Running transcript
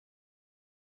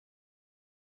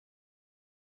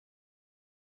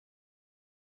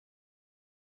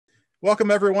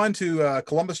Welcome everyone to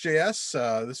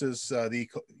ColumbusJS. This is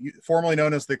formerly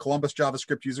known as the Columbus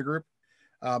JavaScript User Group.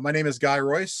 My name is Guy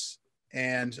Royce,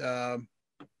 and yeah,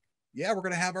 we're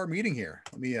going to have our meeting here.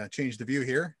 Let me change the view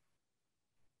here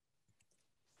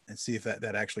and see if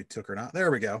that actually took or not.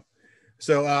 There we go.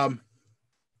 So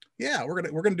yeah, we're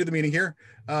gonna do the meeting here.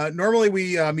 Normally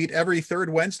we meet every third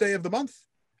Wednesday of the month.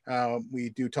 We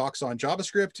do talks on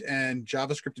JavaScript and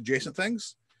JavaScript adjacent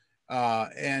things.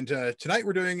 Tonight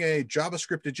we're doing a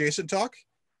JavaScript adjacent talk.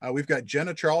 We've got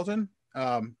Jenna Charlton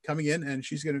coming in, and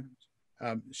she's going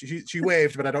to, she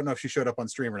waved, but I don't know if she showed up on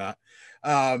stream or not.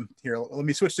 Here, let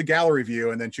me switch to gallery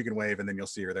view, and then she can wave, and then you'll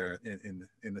see her there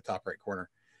in the top right corner.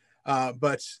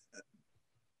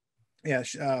 Yeah,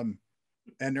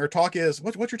 and her talk is,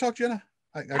 what's your talk, Jenna?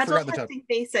 I forgot the Agile testing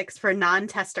basics for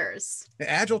non-testers.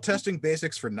 Agile testing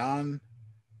basics for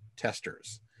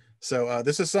non-testers. So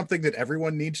this is something that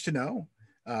everyone needs to know.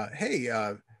 Hey,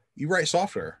 you write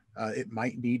software, it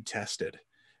might need tested.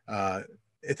 At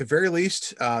the very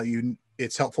least,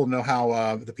 it's helpful to know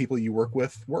how the people you work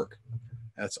with work.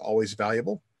 That's always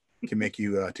valuable. It can make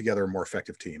you together a more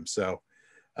effective team. So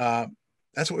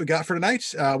that's what we got for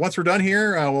tonight. Once we're done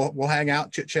here, we'll hang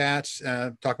out, chit chat,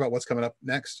 talk about what's coming up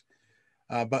next.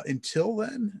 But until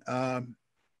then,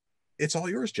 it's all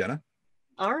yours, Jenna.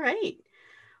 All right.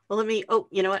 Well,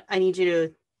 you know what? I need you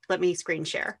to let me screen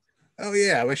share. Oh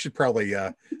yeah, we should probably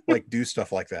like do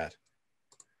stuff like that.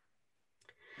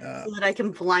 So that I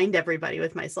can blind everybody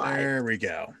with my slides. There we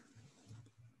go.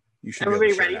 You should.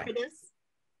 Everybody ready for this?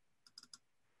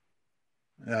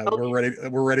 Okay.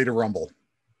 We're ready to rumble.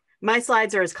 My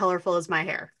slides are as colorful as my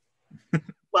hair.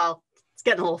 Well, it's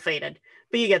getting a little faded,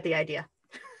 but you get the idea.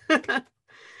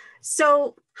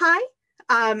 So, hi,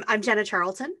 I'm Jenna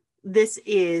Charlton. This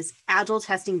is Agile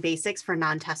Testing Basics for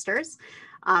Non-Testers.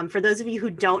 For those of you who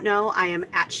don't know, I am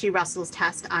at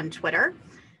SheRustle'sTest on Twitter.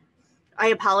 I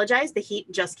apologize, the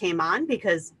heat just came on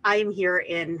because I am here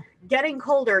in getting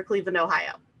colder Cleveland,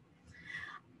 Ohio.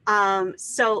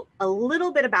 So a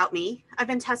little bit about me. I've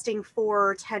been testing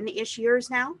for 10-ish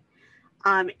years now.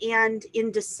 And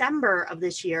in December of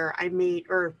this year,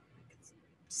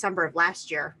 December of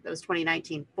last year, that was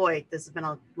 2019. Boy, this has been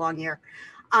a long year.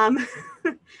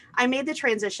 I made the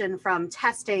transition from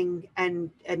testing and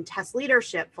test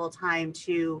leadership full-time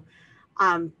to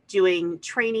doing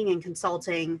training and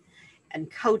consulting and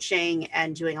coaching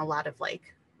and doing a lot of I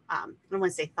don't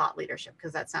want to say thought leadership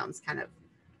because that sounds kind of,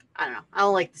 I don't know, I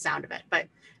don't like the sound of it, but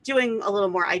doing a little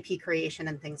more IP creation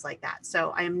and things like that.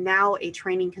 So I am now a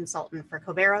training consultant for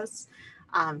Coveros.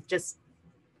 Just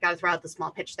got to throw out the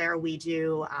small pitch there. We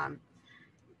do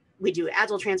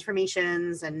Agile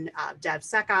transformations and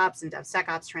DevSecOps and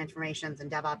DevSecOps transformations and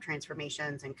DevOps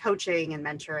transformations and coaching and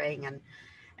mentoring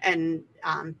and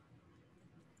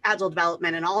Agile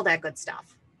development and all that good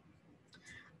stuff.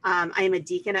 I am a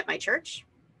deacon at my church.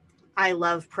 I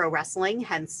love pro wrestling,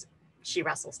 hence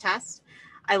SheRustle'sTest.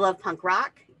 I love punk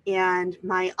rock. And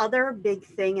my other big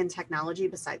thing in technology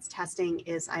besides testing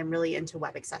is I'm really into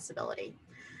web accessibility.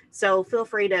 So feel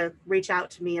free to reach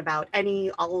out to me about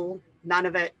none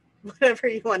of it, whatever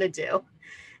you want to do.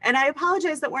 And I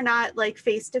apologize that we're not like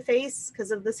face-to-face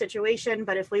because of the situation,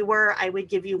 but if we were, I would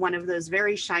give you one of those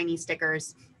very shiny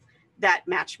stickers that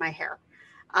match my hair.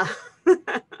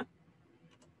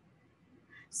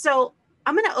 So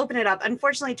I'm going to open it up.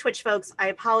 Unfortunately, Twitch folks, I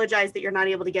apologize that you're not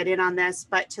able to get in on this,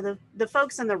 but to the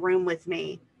folks in the room with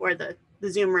me or the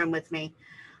Zoom room with me,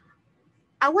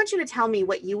 I want you to tell me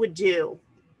what you would do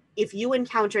if you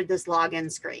encountered this login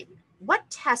screen. What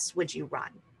tests would you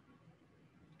run?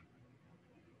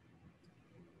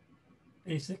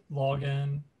 Basic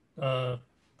login,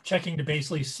 checking to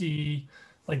basically see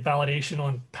like validation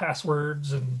on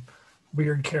passwords and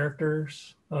weird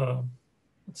characters.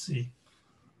 Let's see.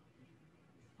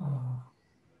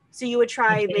 So you would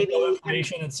try maybe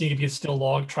information and see if you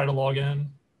still try to log in.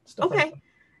 Okay. Like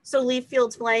so leave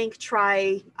fields blank,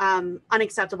 try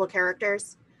unacceptable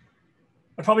characters.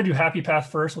 I'd probably do happy path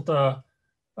first with a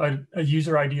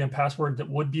user ID and password that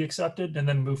would be accepted, and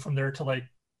then move from there to like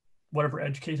whatever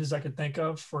edge cases I could think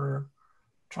of for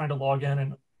trying to log in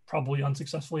and probably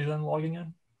unsuccessfully then logging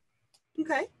in.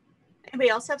 Okay. Anybody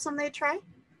else have something to try?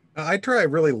 I try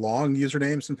really long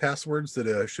usernames and passwords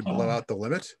that should blow out the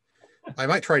limit. I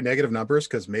might try negative numbers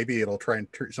because maybe it'll try and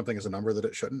treat something as a number that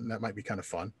it shouldn't, and that might be kind of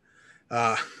fun.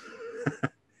 Okay.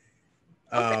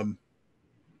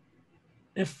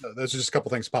 There's just a couple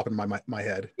things popping in my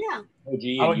head. Yeah.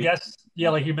 I would guess, yeah,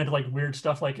 like you meant like weird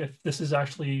stuff. Like if this is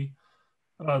actually,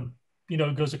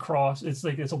 goes across, it's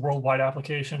a worldwide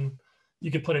application.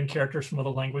 You could put in characters from other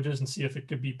languages and see if it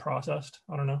could be processed.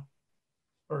 I don't know,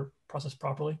 or processed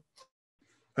properly.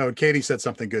 Oh, and Katie said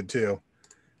something good too.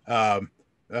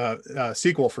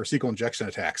 SQL for SQL injection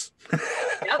attacks.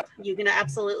 Yep, you can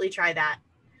absolutely try that.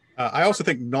 I also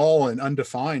think null and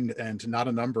undefined and not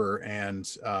a number and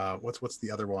what's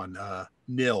the other one?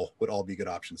 Nil would all be good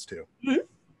options too. Mm-hmm.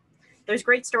 There's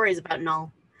great stories about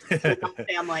null, the null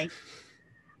family.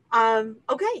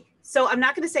 Okay, so I'm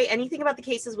not going to say anything about the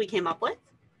cases we came up with.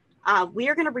 We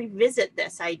are going to revisit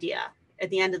this idea at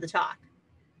the end of the talk,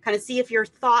 kind of see if your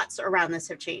thoughts around this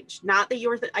have changed. Not that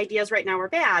your ideas right now are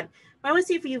bad, but I want to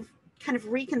see if you've kind of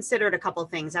reconsidered a couple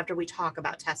things after we talk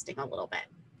about testing a little bit.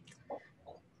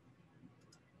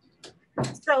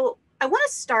 So I want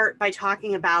to start by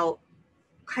talking about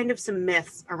kind of some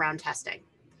myths around testing.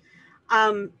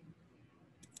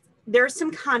 There's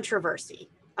some controversy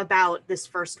about this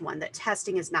first one, that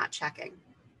testing is not checking.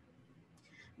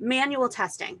 Manual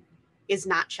testing is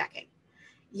not checking.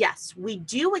 Yes, we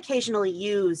do occasionally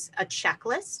use a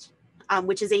checklist,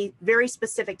 which is a very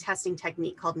specific testing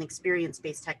technique called an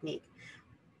experience-based technique.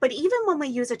 But even when we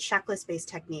use a checklist-based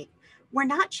technique, we're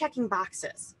not checking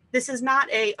boxes. This is not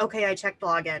a, okay, I checked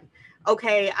login.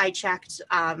 Okay, I checked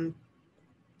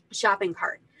shopping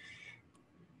cart.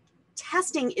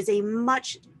 Testing is a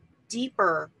much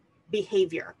deeper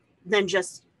behavior than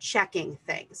just checking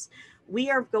things. We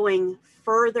are going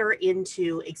further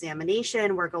into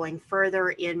examination. We're going further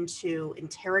into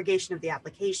interrogation of the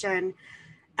application.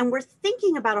 And we're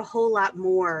thinking about a whole lot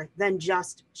more than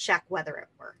just check whether it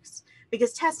works.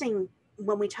 Because testing,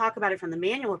 when we talk about it from the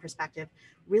manual perspective,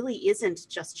 really isn't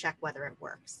just check whether it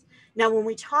works. Now, when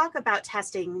we talk about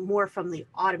testing more from the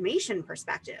automation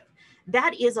perspective,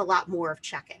 that is a lot more of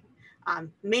checking,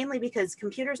 mainly because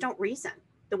computers don't reason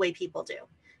the way people do.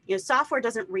 You know, software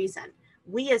doesn't reason.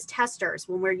 We as testers,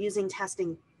 when we're using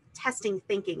testing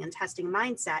thinking and testing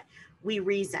mindset, we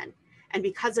reason. And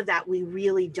because of that, we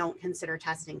really don't consider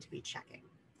testing to be checking.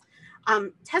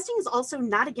 Testing is also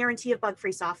not a guarantee of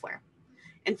bug-free software.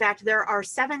 In fact, there are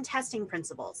 7 testing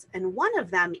principles, and one of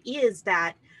them is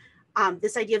that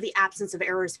this idea of the absence of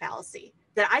errors fallacy,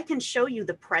 that I can show you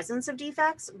the presence of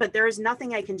defects, but there is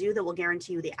nothing I can do that will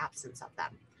guarantee you the absence of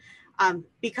them.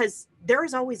 Because there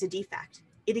is always a defect.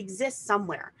 It exists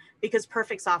somewhere, because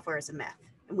perfect software is a myth.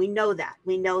 And we know that.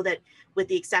 We know that with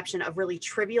the exception of really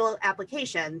trivial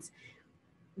applications,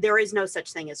 there is no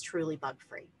such thing as truly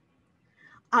bug-free.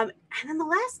 And then the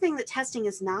last thing that testing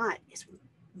is not is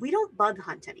we don't bug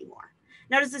hunt anymore.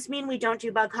 Now, does this mean we don't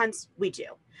do bug hunts? We do.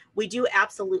 We do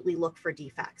absolutely look for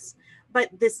defects. But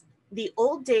the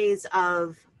old days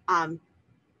of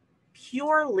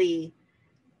purely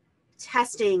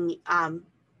testing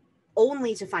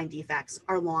only to find defects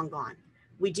are long gone.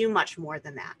 We do much more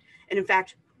than that. And in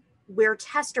fact, where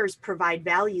testers provide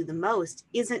value the most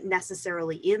isn't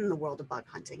necessarily in the world of bug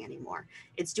hunting anymore.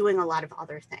 It's doing a lot of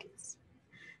other things.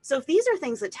 So if these are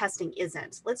things that testing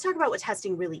isn't, let's talk about what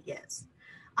testing really is.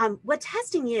 What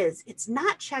testing is, it's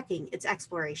not checking, it's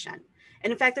exploration.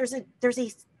 And in fact, there's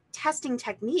a testing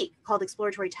technique called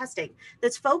exploratory testing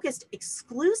that's focused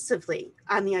exclusively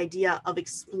on the idea of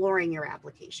exploring your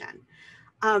application.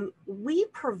 We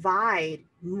provide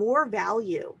more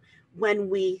value when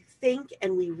we think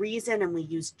and we reason and we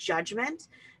use judgment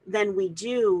than we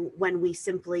do when we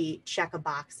simply check a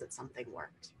box that something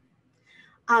worked.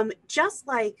 Just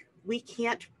like we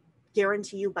can't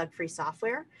guarantee you bug-free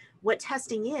software, what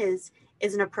testing is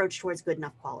an approach towards good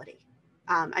enough quality.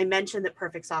 I mentioned that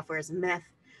perfect software is a myth.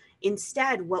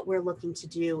 Instead, what we're looking to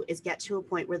do is get to a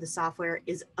point where the software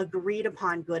is agreed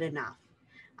upon good enough.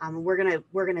 We're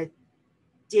gonna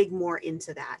dig more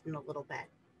into that in a little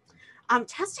bit.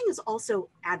 Testing is also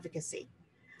advocacy.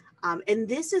 And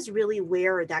this is really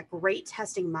where that great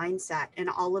testing mindset and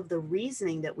all of the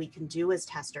reasoning that we can do as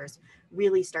testers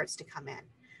really starts to come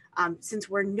in. Since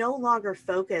we're no longer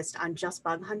focused on just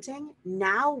bug hunting,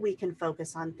 now we can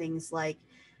focus on things like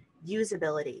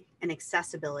usability and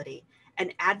accessibility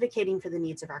and advocating for the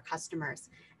needs of our customers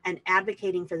and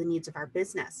advocating for the needs of our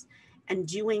business and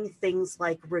doing things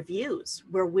like reviews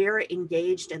where we're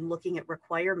engaged in looking at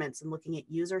requirements and looking at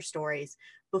user stories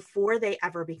before they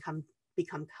ever become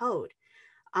code.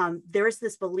 There's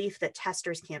this belief that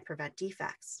testers can't prevent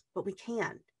defects, but we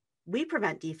can. We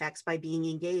prevent defects by being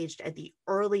engaged at the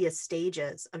earliest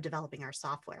stages of developing our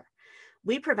software.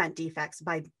 We prevent defects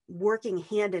by working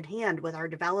hand in hand with our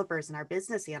developers and our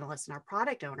business analysts and our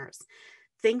product owners,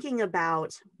 thinking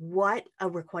about what a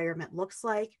requirement looks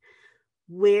like,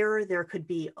 where there could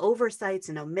be oversights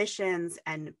and omissions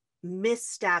and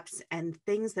missteps and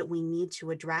things that we need to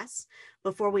address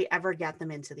before we ever get them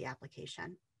into the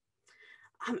application.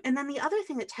 And then the other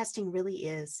thing that testing really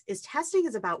is testing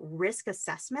is about risk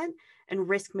assessment and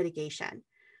risk mitigation.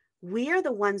 We are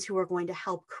the ones who are going to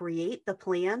help create the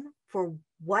plan for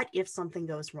what if something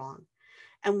goes wrong.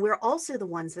 And we're also the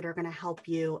ones that are going to help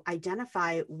you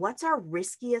identify what's our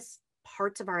riskiest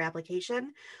parts of our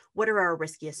application, what are our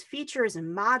riskiest features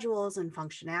and modules and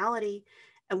functionality.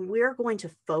 And we're going to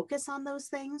focus on those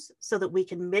things so that we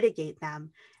can mitigate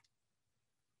them,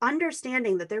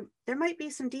 understanding that there might be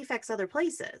some defects other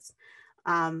places.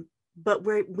 But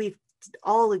we've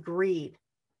all agreed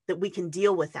that we can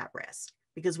deal with that risk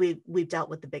because we've dealt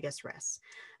with the biggest risks.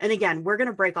 And again, we're going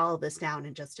to break all of this down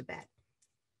in just a bit.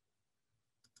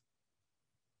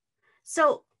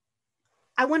 So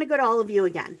I want to go to all of you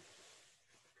again.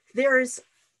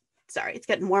 Sorry, it's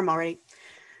getting warm already.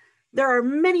 There are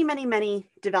many, many, many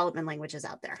development languages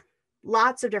out there.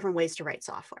 Lots of different ways to write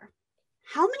software.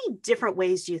 How many different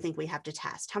ways do you think we have to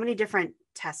test? How many different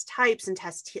test types and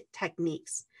test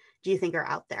techniques do you think are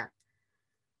out there?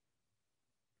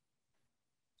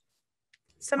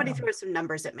 Somebody throw some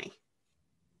numbers at me.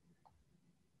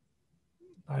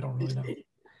 I don't really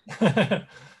know.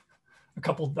 A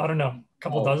couple, I don't know, a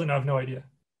couple dozen, I have no idea.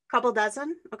 Couple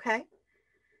dozen, okay.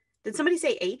 Did somebody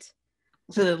say 8?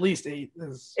 I said at least 8.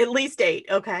 At least 8,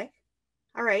 okay.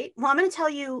 All right, well, I'm gonna tell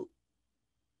you,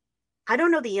 I don't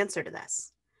know the answer to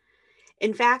this.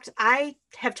 In fact, I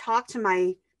have talked to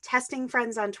my testing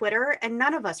friends on Twitter and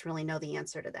none of us really know the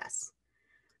answer to this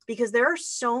because there are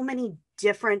so many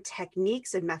different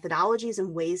techniques and methodologies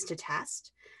and ways to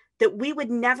test that we would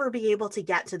never be able to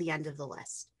get to the end of the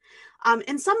list.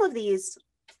 And some of these,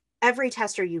 every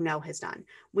tester you know has done.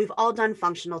 We've all done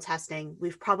functional testing.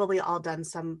 We've probably all done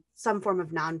some form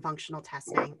of non-functional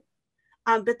testing.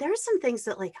 But there's some things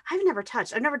that like I've never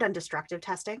touched. I've never done destructive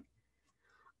testing.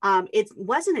 It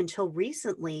wasn't until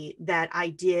recently that I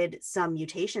did some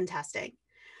mutation testing.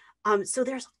 So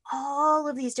there's all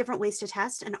of these different ways to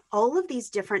test and all of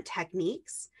these different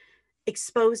techniques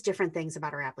expose different things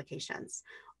about our applications.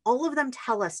 All of them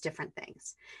tell us different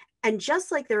things. And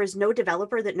just like there is no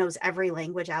developer that knows every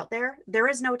language out there, there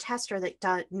is no tester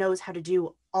that knows how to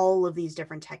do all of these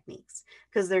different techniques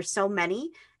because there's so many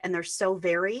and they're so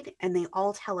varied and they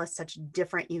all tell us such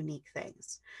different, unique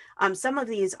things. Some of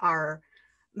these are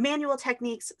manual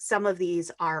techniques, some of these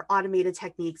are automated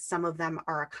techniques, some of them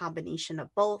are a combination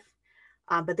of both,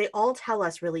 but they all tell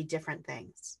us really different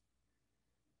things.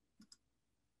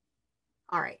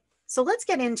 All right. So let's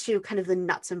get into kind of the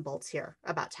nuts and bolts here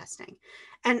about testing.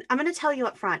 And I'm going to tell you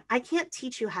up front, I can't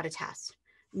teach you how to test.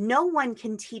 No one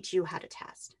can teach you how to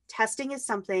test. Testing is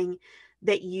something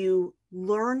that you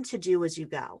learn to do as you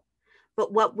go.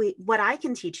 But what I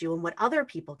can teach you and what other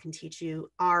people can teach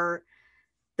you are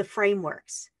the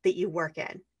frameworks that you work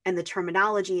in and the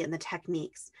terminology and the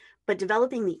techniques. But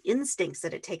developing the instincts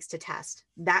that it takes to test,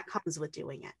 that comes with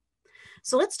doing it.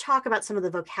 So let's talk about some of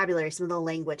the vocabulary, some of the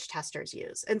language testers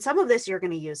use. And some of this you're going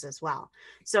to use as well.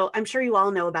 So I'm sure you all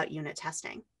know about unit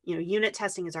testing. You know, unit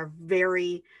testing is our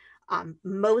very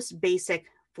most basic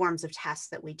forms of tests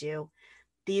that we do.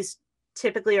 These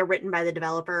typically are written by the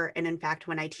developer. And in fact,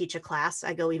 when I teach a class,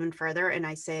 I go even further and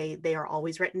I say they are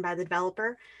always written by the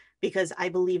developer because I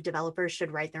believe developers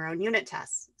should write their own unit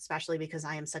tests, especially because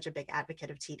I am such a big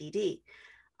advocate of TDD.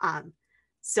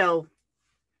 So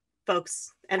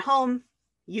folks at home,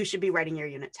 you should be writing your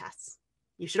unit tests.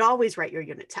 You should always write your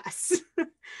unit tests.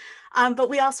 But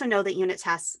we also know that unit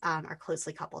tests are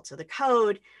closely coupled to the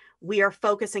code. We are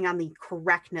focusing on the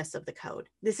correctness of the code.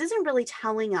 This isn't really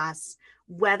telling us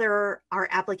whether our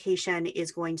application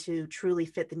is going to truly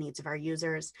fit the needs of our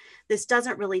users. This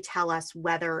doesn't really tell us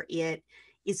whether it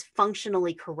is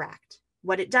functionally correct.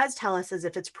 What it does tell us is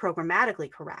if it's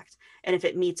programmatically correct and if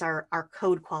it meets our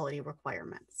code quality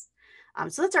requirements.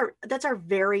 So that's our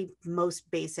very most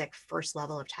basic first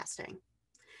level of testing.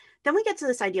 Then we get to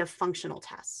this idea of functional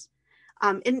tests.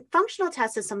 And functional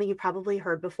tests is something you probably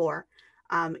heard before.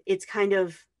 It's kind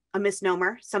of a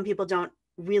misnomer. Some people don't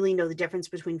really know the difference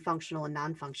between functional and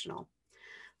non-functional.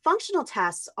 Functional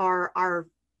tests are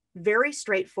very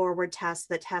straightforward tests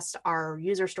that test our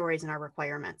user stories and our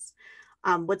requirements.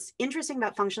 What's interesting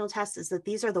about functional tests is that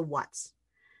these are the whats.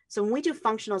 So when we do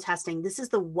functional testing, this is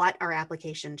the what our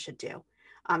application should do.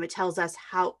 It tells us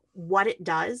what it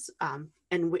does, and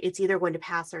it's either going to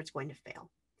pass or it's going to fail.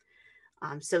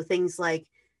 So things like,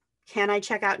 can I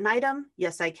check out an item?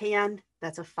 Yes, I can.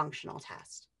 That's a functional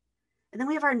test. And then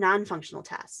we have our non-functional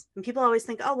tests. And people always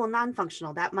think, oh, well,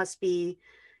 non-functional, that must be,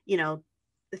 you know,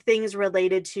 things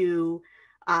related to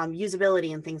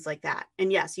usability and things like that.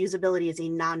 And yes, usability is a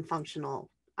non-functional,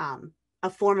 a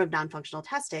form of non-functional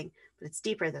testing, but it's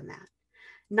deeper than that.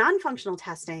 Non-functional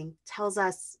testing tells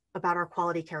us about our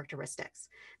quality characteristics.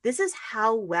 This is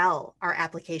how well our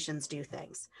applications do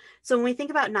things. So when we think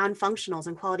about non-functionals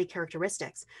and quality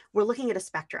characteristics, we're looking at a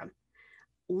spectrum.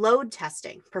 Load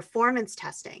testing, performance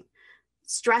testing,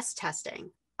 stress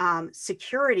testing,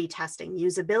 security testing,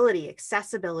 usability,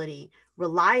 accessibility,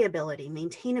 reliability,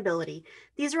 maintainability.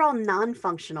 These are all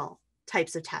non-functional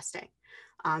types of testing.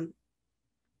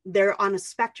 They're on a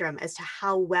spectrum as to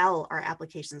how well our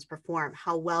applications perform,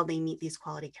 how well they meet these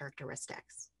quality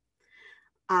characteristics.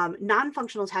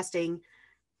 Non-functional testing,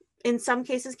 in some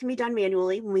cases, can be done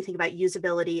manually. When we think about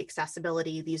usability,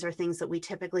 accessibility, these are things that we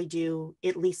typically do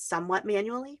at least somewhat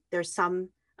manually. There's some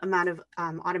amount of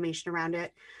automation around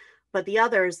it. But the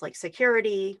others, like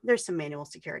security, there's some manual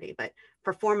security, but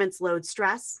performance, load,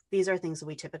 stress, these are things that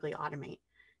we typically automate.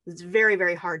 It's very,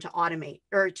 very hard to automate,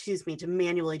 or excuse me, to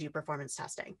manually do performance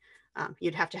testing.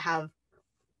 You'd have to have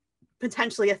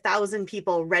potentially 1,000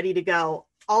 people ready to go,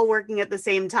 all working at the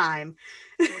same time,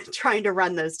 trying to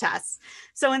run those tests.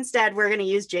 So instead, we're going to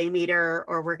use JMeter,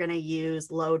 or we're going to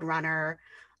use Load Runner,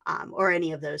 or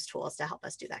any of those tools to help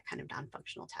us do that kind of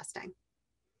non-functional testing.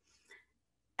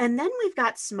 And then we've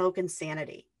got smoke and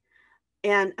sanity.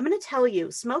 And I'm going to tell you,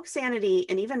 smoke, sanity,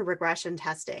 and even regression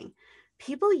testing,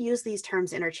 people use these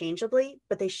terms interchangeably,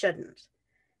 but they shouldn't.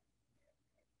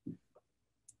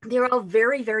 They're all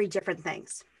very, very different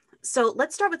things. So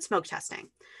let's start with smoke testing.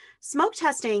 Smoke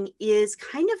testing is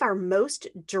kind of our most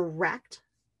direct,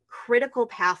 critical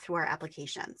path through our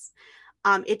applications.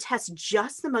 It tests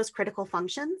just the most critical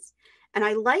functions. And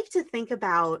I like to think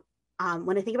about,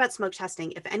 when I think about smoke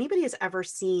testing, if anybody has ever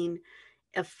seen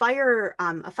a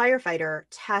firefighter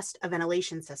test a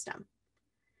ventilation system,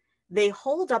 they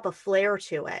hold up a flare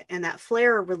to it, and that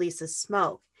flare releases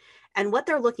smoke. And what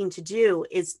they're looking to do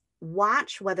is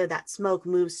watch whether that smoke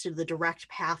moves to the direct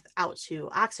path out to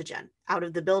oxygen, out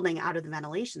of the building, out of the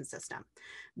ventilation system.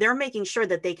 They're making sure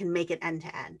that they can make it end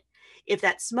to end. If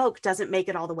that smoke doesn't make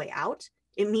it all the way out,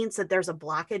 it means that there's a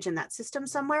blockage in that system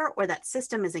somewhere, or that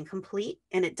system is incomplete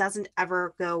and it doesn't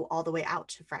ever go all the way out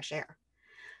to fresh air.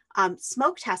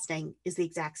 Smoke testing is the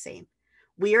exact same.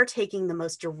 We are taking the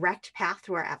most direct path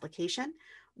through our application.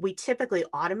 We typically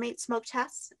automate smoke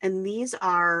tests, and these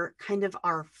are kind of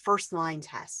our first line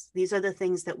tests. These are the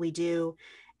things that we do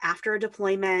after a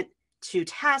deployment to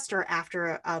test, or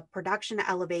after a production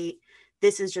elevate.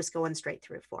 This is just going straight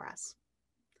through for us.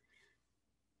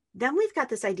 Then we've got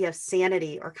this idea of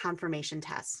sanity or confirmation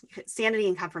tests. Sanity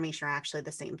and confirmation are actually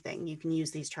the same thing. You can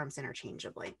use these terms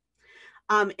interchangeably.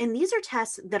 And these are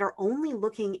tests that are only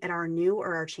looking at our new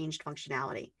or our changed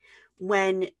functionality.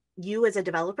 When you as a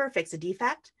developer fix a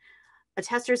defect, a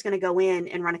tester is going to go in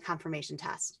and run a confirmation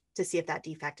test to see if that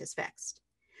defect is fixed.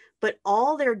 But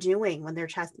all they're doing when they're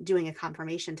doing a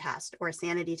confirmation test or a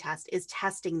sanity test is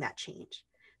testing that change.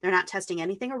 They're not testing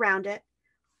anything around it.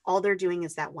 All they're doing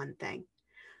is that one thing.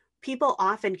 People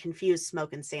often confuse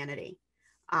smoke and sanity,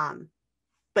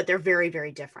 but they're very,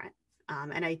 very different.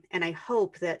 And I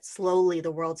hope that slowly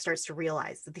the world starts to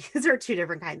realize that these are two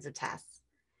different kinds of tests.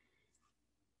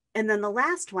 And then the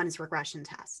last one is regression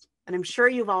test. And I'm sure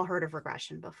you've all heard of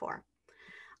regression before.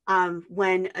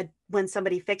 When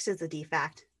somebody fixes a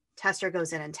defect, tester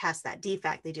goes in and tests that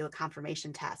defect. They do a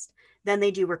confirmation test. Then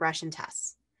they do regression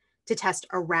tests to test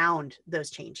around those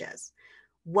changes.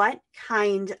 What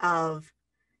kind of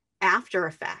after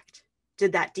effect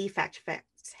did that defect fix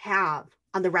have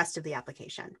on the rest of the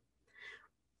application?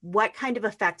 What kind of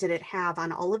effect did it have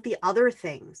on all of the other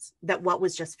things that what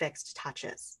was just fixed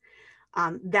touches?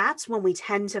 That's when we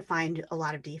tend to find a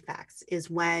lot of defects, is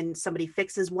when somebody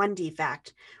fixes one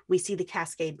defect, we see the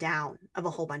cascade down of a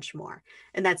whole bunch more.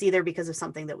 And that's either because of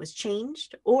something that was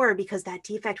changed, or because that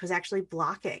defect was actually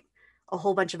blocking a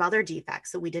whole bunch of other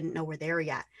defects that we didn't know were there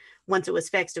yet. Once it was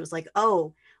fixed, it was like,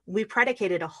 oh, we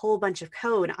predicated a whole bunch of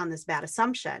code on this bad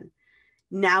assumption.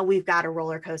 Now we've got a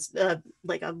roller coaster,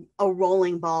 like a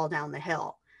rolling ball down the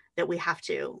hill that we have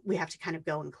to kind of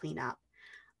go and clean up.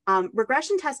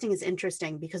 Regression testing is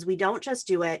interesting because we don't just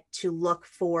do it to look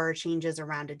for changes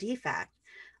around a defect.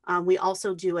 We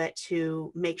also do it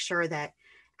to make sure that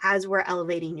as we're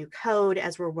elevating new code,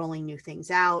 as we're rolling new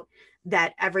things out,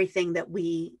 that everything that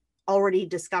we already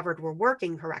discovered were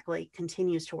working correctly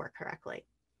continues to work correctly.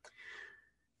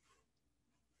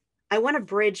 I want to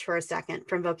bridge for a second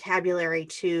from vocabulary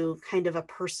to kind of a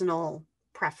personal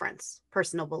preference,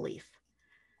 personal belief.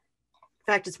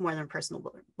 In fact, it's more than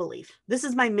personal belief. This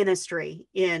is my ministry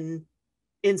in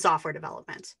software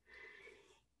development.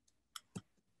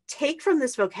 Take from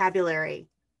this vocabulary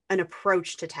an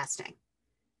approach to testing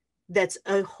that's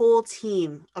a whole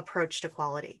team approach to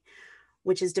quality,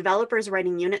 which is developers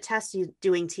writing unit tests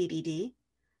doing TDD,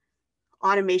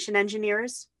 automation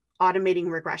engineers automating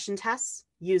regression tests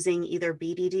using either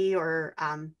BDD or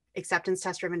acceptance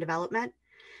test-driven development,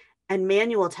 and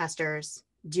manual testers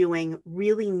doing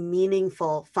really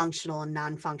meaningful functional and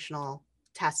non-functional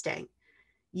testing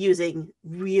using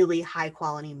really high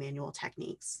quality manual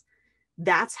techniques.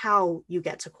 That's how you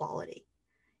get to quality,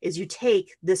 is you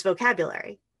take this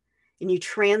vocabulary and you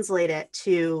translate it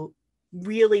to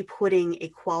really putting a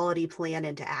quality plan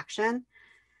into action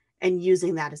and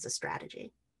using that as a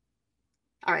strategy.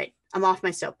 All right, I'm off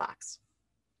my soapbox.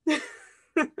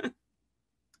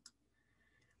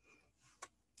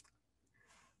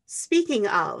 Speaking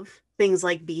of things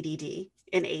like BDD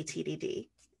and ATDD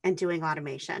and doing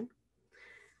automation,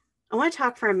 I want to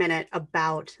talk for a minute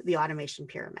about the automation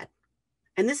pyramid.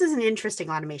 And this is an interesting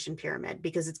automation pyramid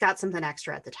because it's got something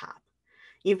extra at the top.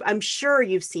 I'm sure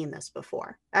you've seen this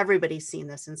before. Everybody's seen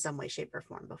this in some way, shape, or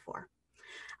form before.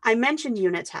 I mentioned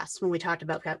unit tests when we talked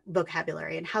about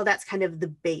vocabulary and how that's kind of the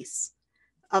base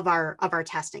of our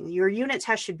testing. Your unit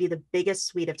test should be the biggest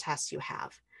suite of tests you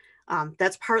have.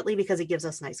 That's partly because it gives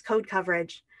us nice code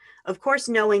coverage. Of course,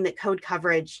 knowing that code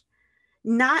coverage,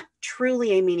 not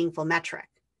truly a meaningful metric.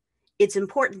 It's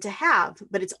important to have,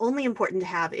 but it's only important to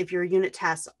have if your unit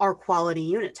tests are quality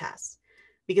unit tests.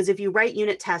 Because if you write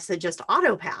unit tests that just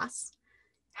auto pass,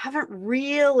 haven't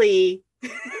really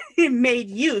made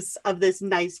use of this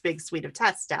nice big suite of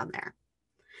tests down there.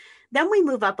 Then we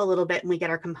move up a little bit and we get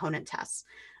our component tests.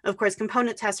 Of course,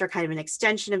 component tests are kind of an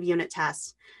extension of unit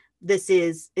tests. This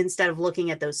is, instead of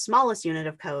looking at those smallest unit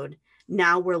of code,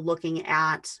 now we're looking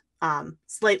at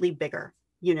slightly bigger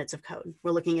units of code.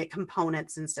 We're looking at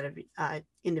components instead of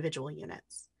individual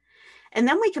units. And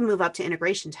then we can move up to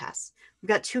integration tests. We've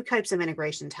got two types of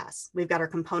integration tests. We've got our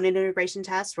component integration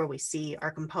tests where we see our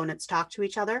components talk to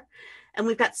each other. And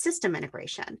we've got system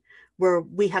integration where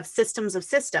we have systems of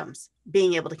systems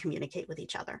being able to communicate with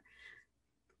each other.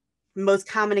 Most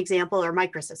common example are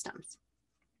microservices,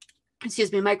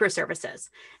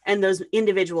 and those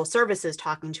individual services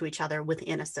talking to each other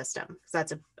within a system, because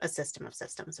that's a system of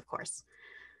systems, of course.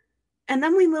 And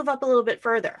then we move up a little bit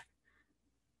further.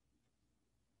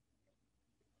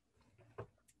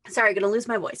 Sorry, going to lose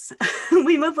my voice.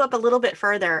 We move up a little bit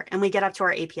further and we get up to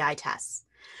our API tests.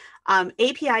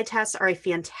 API tests are a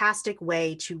fantastic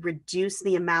way to reduce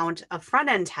the amount of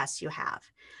front-end tests you have.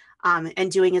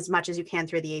 And doing as much as you can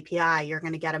through the API, you're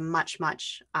going to get a much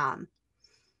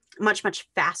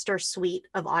faster suite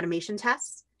of automation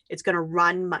tests. It's going to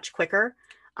run much quicker.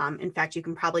 In fact, you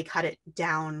can probably cut it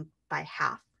down by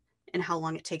half in how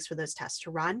long it takes for those tests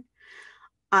to run.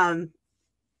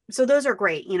 So those are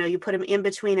great. You know, you put them in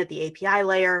between at the API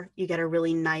layer, you get a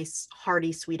really nice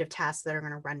hearty suite of tests that are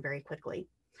going to run very quickly.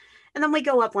 And then we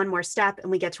go up one more step and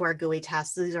we get to our GUI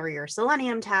tests. These are your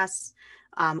Selenium tests,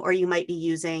 or you might be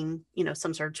using, you know,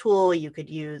 some sort of tool you could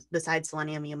use besides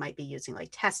Selenium. You might be using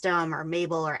like Testum or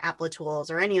Mabel or Applitools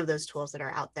or any of those tools that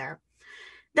are out there.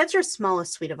 That's your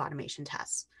smallest suite of automation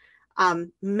tests,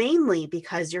 mainly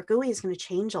because your GUI is going to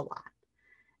change a lot.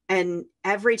 And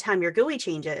every time your GUI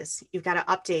changes, you've got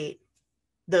to update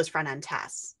those front-end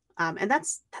tests. And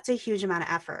that's a huge amount of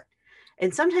effort.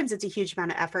 And sometimes it's a huge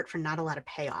amount of effort for not a lot of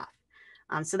payoff.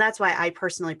 So that's why I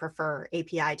personally prefer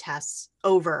API tests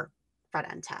over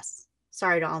front-end tests.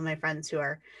 Sorry to all my friends who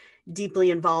are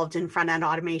deeply involved in front-end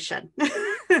automation.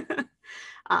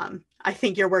 I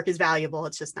think your work is valuable.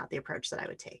 It's just not the approach that I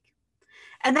would take.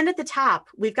 And then at the top,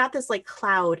 we've got this like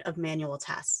cloud of manual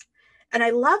tests. And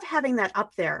I love having that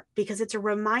up there because it's a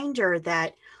reminder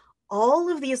that all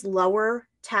of these lower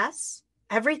tests,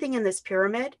 everything in this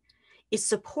pyramid is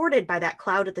supported by that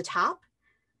cloud at the top.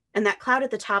 And that cloud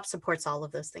at the top supports all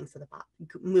of those things at the bottom,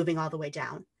 moving all the way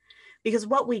down. Because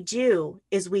what we do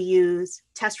is we use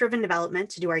test-driven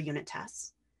development to do our unit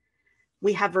tests.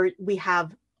 We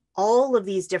have all of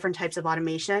these different types of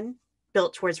automation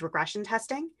built towards regression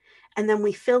testing. And then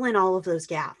we fill in all of those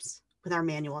gaps with our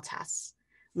manual tests.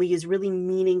 We use really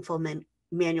meaningful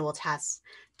manual tests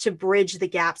to bridge the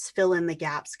gaps, fill in the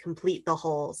gaps, complete the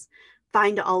holes,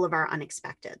 find all of our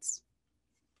unexpecteds.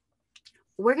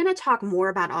 We're going to talk more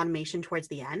about automation towards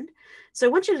the end. So I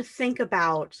want you to think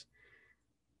about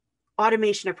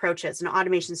automation approaches and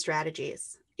automation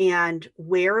strategies and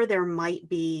where there might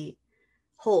be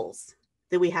holes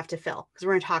that we have to fill, because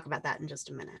we're going to talk about that in just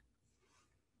a minute.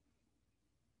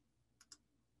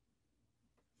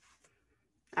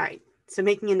 All right. So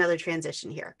making another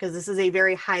transition here, because this is a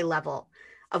very high level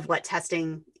of what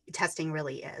testing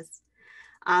really is.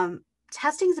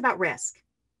 Testing is about risk.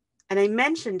 And I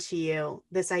mentioned to you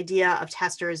this idea of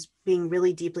testers being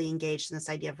really deeply engaged in this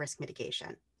idea of risk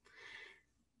mitigation.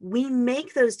 We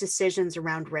make those decisions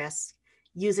around risk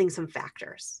using some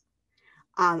factors.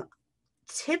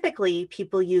 Typically,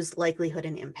 people use likelihood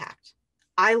and impact.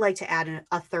 I like to add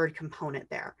a third component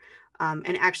there.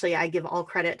 And actually, I give all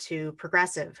credit to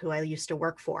Progressive, who I used to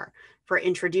work for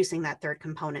introducing that third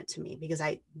component to me, because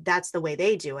that's the way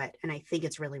they do it. And I think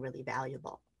it's really, really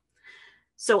valuable.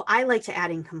 So I like to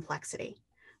add in complexity.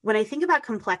 When I think about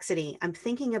complexity, I'm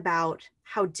thinking about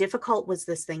how difficult was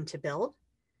this thing to build,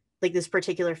 like this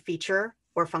particular feature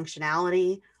or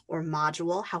functionality or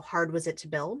module. How hard was it to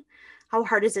build? How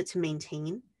hard is it to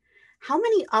maintain? How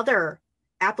many other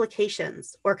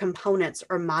applications or components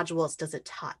or modules does it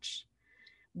touch?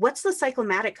 What's the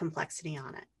cyclomatic complexity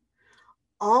on it?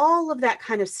 All of that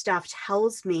kind of stuff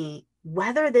tells me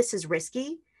whether this is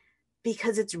risky,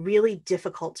 because it's really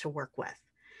difficult to work with.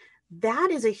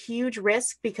 That is a huge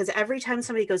risk, because every time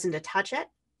somebody goes in to touch it,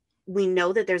 we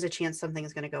know that there's a chance something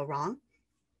is going to go wrong.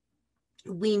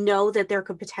 We know that there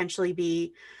could potentially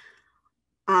be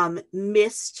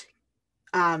missed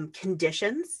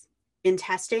conditions in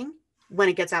testing when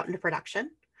it gets out into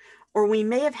production, or we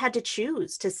may have had to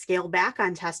choose to scale back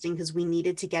on testing because we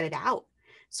needed to get it out.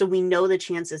 So we know the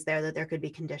chances there that there could be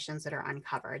conditions that are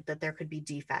uncovered, that there could be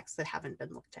defects that haven't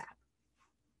been looked at.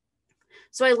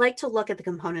 So I like to look at the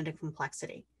component of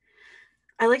complexity.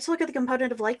 I like to look at the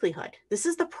component of likelihood. This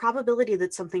is the probability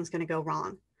that something's going to go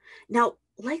wrong. Now,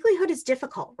 likelihood is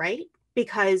difficult, right?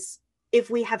 Because if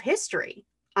we have history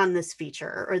on this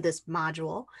feature or this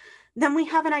module, then we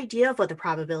have an idea of what the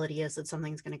probability is that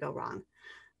something's going to go wrong.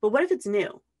 But what if it's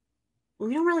new?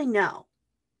 We don't really know.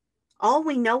 All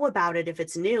we know about it, if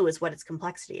it's new, is what its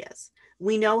complexity is.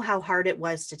 We know how hard it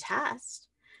was to test.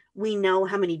 We know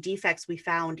how many defects we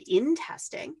found in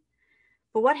testing.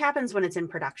 But what happens when it's in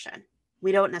production?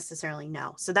 We don't necessarily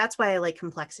know. So that's why I like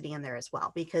complexity in there as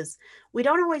well, because we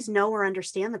don't always know or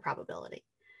understand the probability.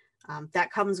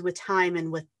 That comes with time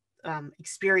and with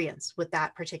experience with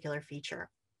that particular feature.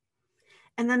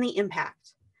 And then the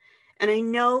impact. And I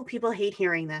know people hate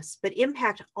hearing this, but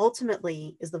impact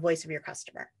ultimately is the voice of your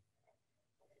customer.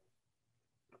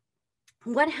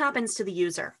 What happens to the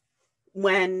user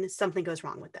when something goes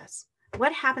wrong with this?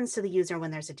 What happens to the user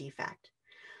when there's a defect?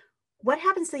 What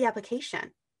happens to the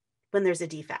application when there's a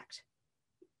defect?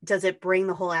 Does it bring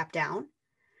the whole app down?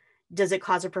 Does it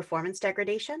cause a performance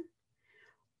degradation?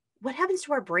 What happens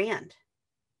to our brand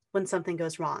when something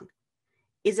goes wrong?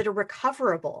 Is it a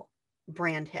recoverable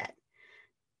brand hit?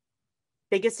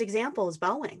 Biggest example is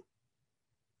Boeing.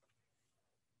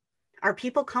 Are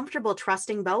people comfortable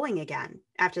trusting Boeing again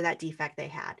after that defect they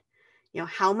had? You know,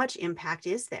 how much impact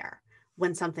is there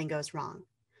when something goes wrong?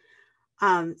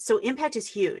 So impact is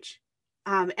huge.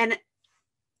 And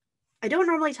I don't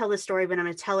normally tell this story, but I'm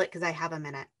going to tell it because I have a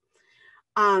minute.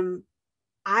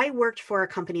 I worked for a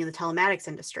company in the telematics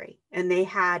industry, and they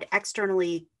had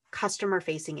externally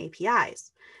customer-facing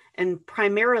APIs. And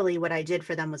primarily what I did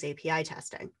for them was API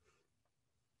testing.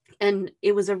 And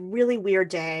it was a really weird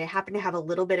day. I happened to have a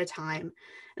little bit of time.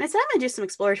 And I said, I'm going to do some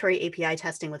exploratory API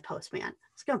testing with Postman.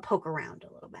 I was going to poke around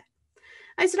a little bit.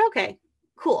 I said, okay,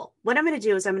 cool. What I'm going to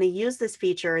do is I'm going to use this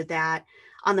feature that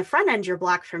on the front end, you're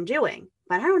blocked from doing,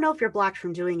 but I don't know if you're blocked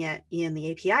from doing it in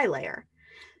the API layer.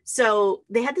 So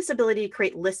they had this ability to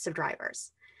create lists of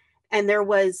drivers. And there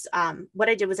was, what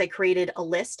I did was I created a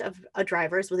list of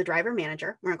drivers with a driver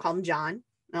manager. We're going to call him John,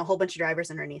 and a whole bunch of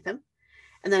drivers underneath him.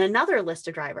 And then another list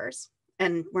of drivers,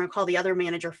 and we're going to call the other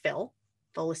manager Phil,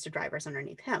 the list of drivers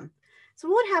underneath him. So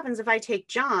what happens if I take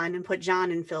John and put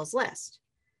John in Phil's list?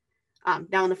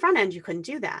 Now on the front end, you couldn't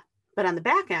do that, but on the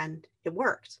back end, it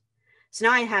worked. So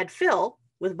now I had Phil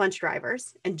with a bunch of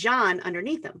drivers and John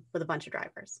underneath him with a bunch of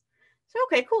drivers. So,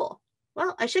 okay, cool.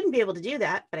 Well, I shouldn't be able to do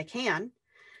that, but I can.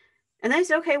 And then I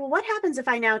said, okay, well, what happens if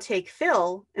I now take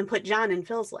Phil and put John in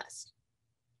Phil's list,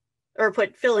 or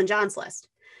put Phil in John's list?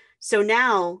 So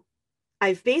now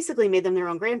I've basically made them their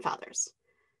own grandfathers.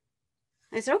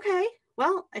 I said, okay,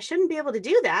 well, I shouldn't be able to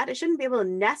do that. I shouldn't be able to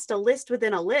nest a list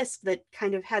within a list that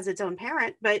kind of has its own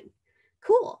parent, but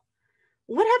cool.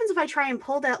 What happens if I try and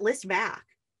pull that list back?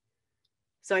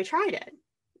 So I tried it.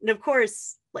 And of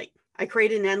course, like I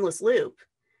created an endless loop.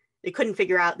 They couldn't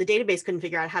figure out, the database couldn't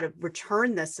figure out how to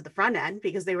return this to the front end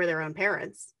because they were their own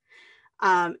parents.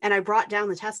 And I brought down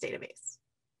the test database.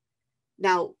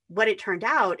 Now, what it turned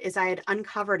out is I had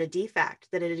uncovered a defect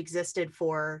that had existed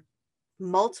for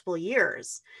multiple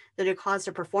years that had caused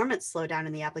a performance slowdown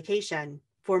in the application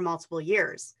for multiple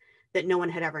years that no one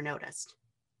had ever noticed.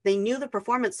 They knew the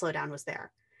performance slowdown was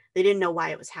there. They didn't know why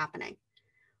it was happening.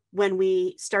 When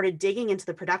we started digging into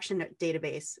the production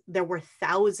database, there were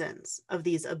thousands of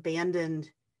these abandoned,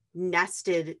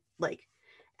 nested, like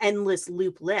endless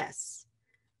loop lists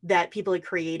that people had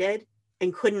created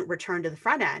and couldn't return to the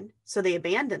front end. So they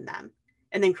abandoned them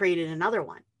and then created another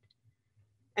one.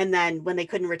 And then when they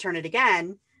couldn't return it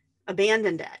again,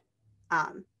 abandoned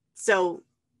it. So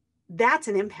that's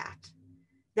an impact.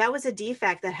 That was a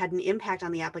defect that had an impact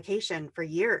on the application for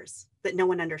years that no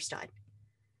one understood.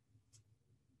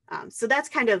 So that's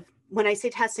kind of, when I say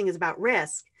testing is about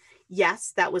risk,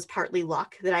 yes, that was partly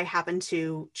luck that I happened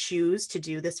to choose to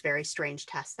do this very strange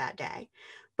test that day.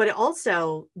 But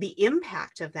also the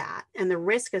impact of that and the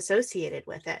risk associated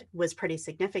with it was pretty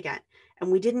significant. And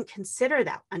we didn't consider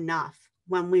that enough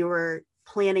when we were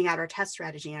planning out our test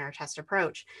strategy and our test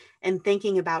approach and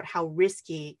thinking about how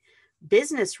risky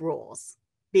business rules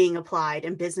being applied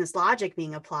and business logic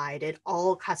being applied at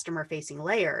all customer facing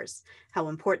layers, how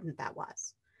important that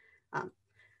was.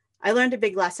 I learned a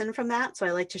big lesson from that, so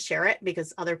I like to share it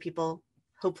because other people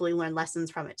hopefully learn lessons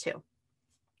from it too.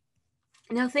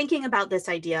 Now, thinking about this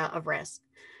idea of risk,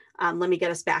 let me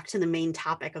get us back to the main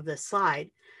topic of this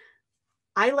slide.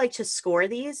 I like to score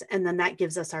these, and then that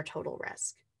gives us our total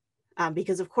risk.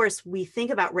 Because of course, we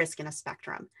think about risk in a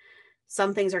spectrum.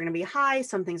 Some things are going to be high,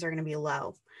 some things are going to be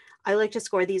low. I like to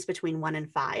score these between 1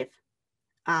 and 5.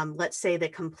 Let's say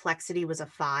that complexity was a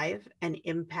 5 and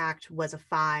impact was a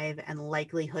 5 and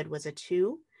likelihood was a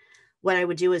 2. What I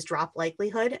would do is drop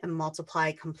likelihood and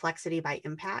multiply complexity by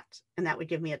impact, and that would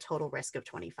give me a total risk of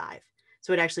 25.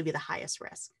 So it would actually be the highest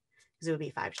risk because it would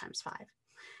be 5 times 5.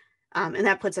 And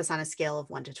that puts us on a scale of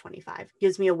 1 to 25.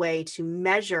 Gives me a way to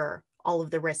measure all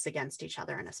of the risks against each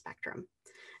other in a spectrum.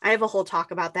 I have a whole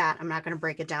talk about that. I'm not going to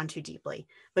break it down too deeply,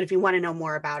 but if you want to know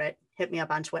more about it, hit me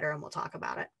up on Twitter and we'll talk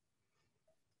about it.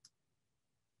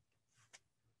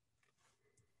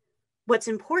 What's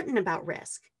important about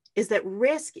risk is that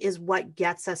risk is what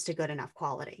gets us to good enough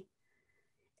quality.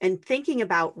 And thinking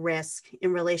about risk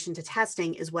in relation to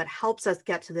testing is what helps us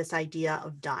get to this idea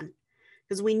of done.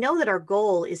 Because we know that our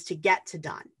goal is to get to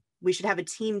done. We should have a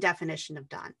team definition of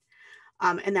done.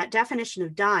 And that definition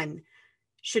of done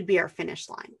should be our finish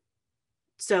line.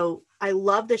 So I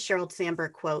love the Sheryl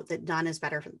Sandberg quote that done is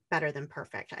better than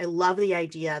perfect. I love the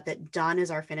idea that done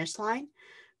is our finish line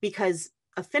because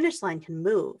a finish line can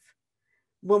move.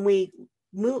 When we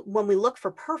look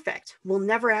for perfect, we'll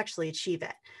never actually achieve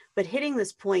it. But hitting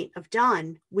this point of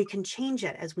done, we can change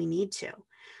it as we need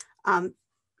to.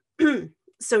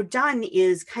 So done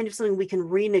is kind of something we can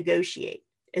renegotiate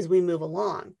as we move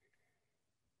along.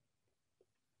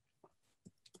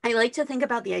 I like to think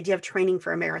about the idea of training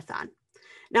for a marathon.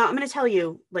 Now, I'm going to tell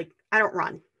you, like, I don't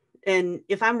run. And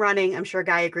if I'm running, I'm sure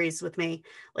Guy agrees with me.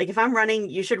 Like, if I'm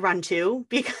running, you should run too,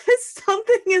 because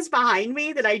something is behind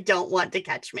me that I don't want to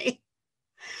catch me.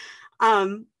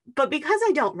 But because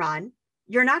I don't run,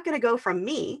 you're not going to go from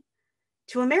me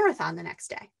to a marathon the next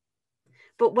day.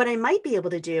 But what I might be able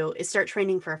to do is start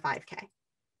training for a 5K.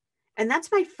 And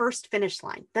that's my first finish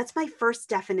line. That's my first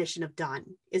definition of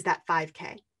done, is that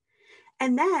 5K.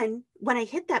 And then when I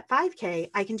hit that 5K,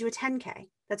 I can do a 10K.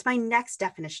 That's my next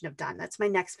definition of done. That's my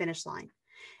next finish line.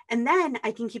 And then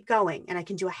I can keep going and I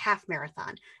can do a half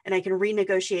marathon and I can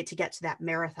renegotiate to get to that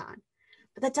marathon.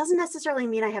 But that doesn't necessarily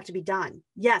mean I have to be done.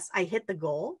 Yes, I hit the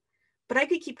goal, but I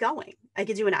could keep going. I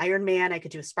could do an Ironman, I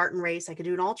could do a Spartan race, I could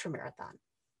do an ultra marathon.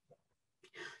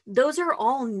 Those are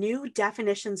all new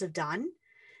definitions of done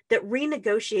that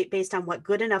renegotiate based on what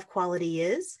good enough quality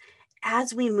is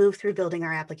as we move through building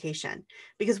our application.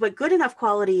 Because what good enough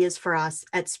quality is for us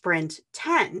at sprint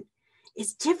 10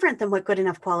 is different than what good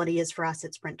enough quality is for us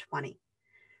at sprint 20.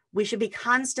 We should be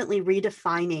constantly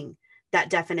redefining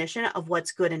that definition of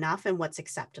what's good enough and what's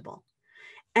acceptable.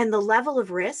 And the level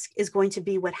of risk is going to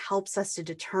be what helps us to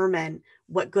determine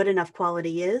what good enough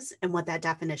quality is and what that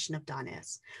definition of done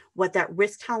is, what that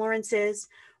risk tolerance is,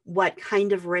 what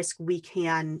kind of risk we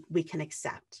can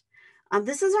accept.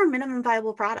 This is our minimum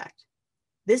viable product.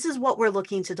 This is what we're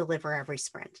looking to deliver every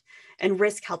sprint, and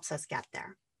risk helps us get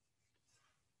there.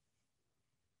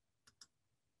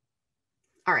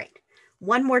 All right,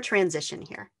 one more transition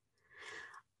here.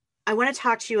 I want to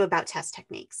talk to you about test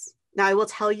techniques. Now, I will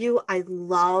tell you, I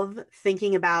love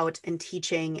thinking about and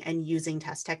teaching and using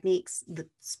test techniques,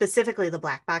 specifically the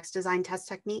black box design test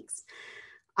techniques.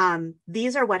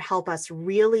 These are what help us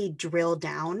really drill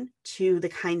down to the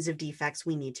kinds of defects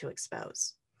we need to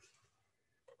expose.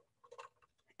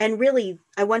 And really,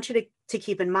 I want you to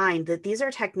keep in mind that these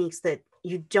are techniques that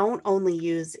you don't only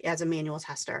use as a manual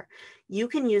tester. You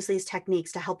can use these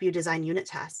techniques to help you design unit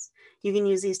tests. You can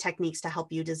use these techniques to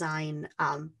help you design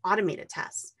automated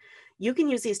tests. You can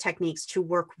use these techniques to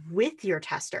work with your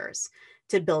testers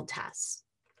to build tests.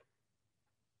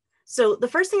 So the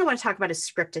first thing I want to talk about is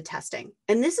scripted testing.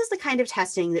 And this is the kind of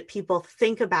testing that people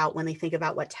think about when they think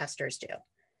about what testers do.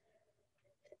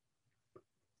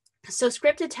 So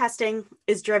scripted testing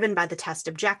is driven by the test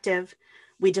objective.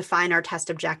 We define our test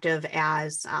objective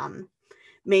as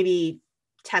maybe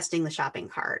testing the shopping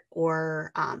cart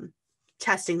or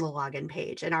testing the login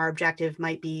page. And our objective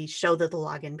might be show that the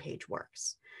login page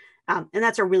works. And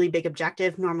that's a really big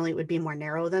objective. Normally it would be more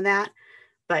narrow than that,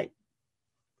 but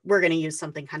we're going to use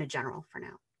something kind of general for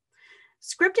now.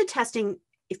 Scripted testing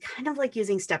is kind of like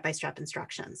using step-by-step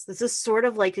instructions. This is sort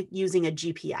of like using a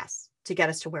GPS to get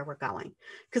us to where we're going,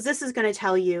 because this is going to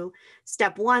tell you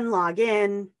step 1, log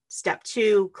in, step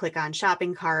 2, click on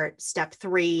shopping cart, step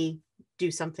 3,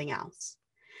 do something else.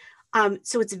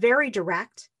 So it's very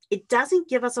direct. It doesn't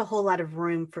give us a whole lot of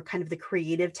room for kind of the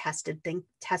creative testing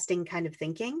kind of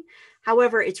thinking.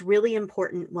 However, it's really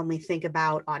important when we think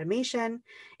about automation.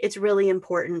 It's really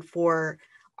important for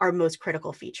our most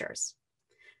critical features.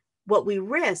 What we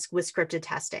risk with scripted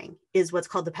testing is what's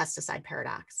called the pesticide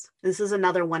paradox. This is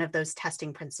another one of those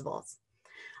testing principles.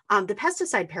 The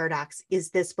pesticide paradox is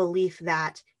this belief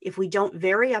that if we don't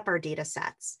vary up our data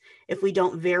sets, if we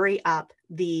don't vary up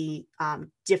the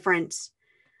different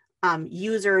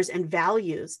users and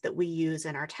values that we use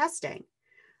in our testing,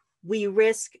 we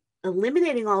risk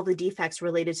eliminating all the defects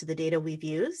related to the data we've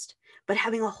used, but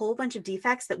having a whole bunch of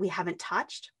defects that we haven't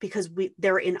touched because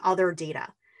they're in other data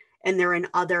and they're in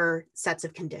other sets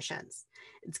of conditions.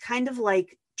 It's kind of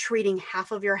like treating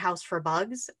half of your house for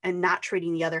bugs and not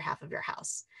treating the other half of your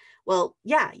house. Well,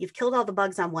 yeah, you've killed all the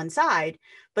bugs on one side,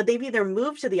 but they've either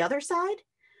moved to the other side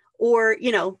or,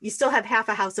 you still have half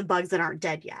a house of bugs that aren't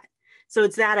dead yet. So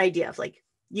it's that idea of like,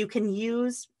 you can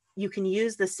use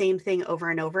the same thing over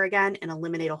and over again and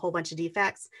eliminate a whole bunch of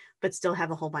defects, but still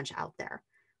have a whole bunch out there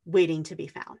waiting to be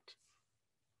found.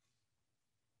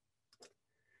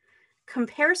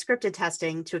 Compare scripted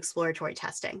testing to exploratory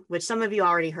testing, which some of you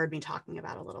already heard me talking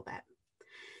about a little bit.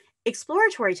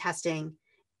 Exploratory testing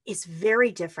is very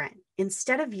different.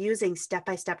 Instead of using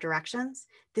step-by-step directions,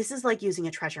 this is like using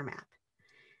a treasure map.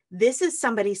 This is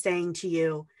somebody saying to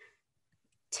you,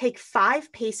 take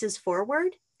 5 paces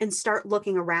forward and start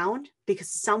looking around because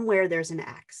somewhere there's an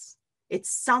X. It's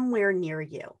somewhere near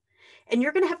you. And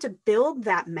you're going to have to build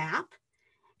that map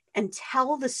and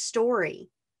tell the story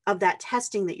of that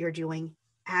testing that you're doing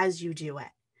as you do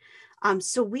it.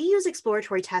 So we use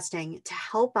exploratory testing to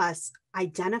help us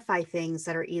identify things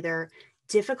that are either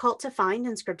difficult to find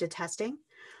in scripted testing,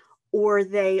 or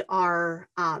they are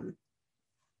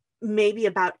maybe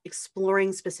about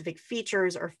exploring specific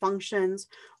features or functions,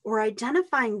 or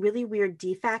identifying really weird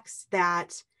defects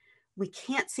that we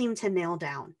can't seem to nail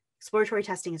down. Exploratory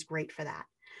testing is great for that.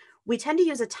 We tend to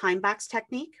use a time box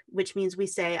technique, which means we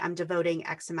say, I'm devoting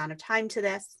X amount of time to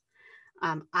this.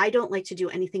 I don't like to do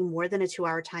anything more than a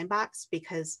 2-hour time box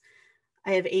because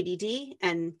I have ADD,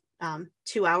 and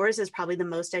 2 hours is probably the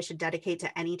most I should dedicate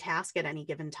to any task at any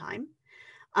given time.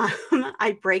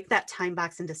 I break that time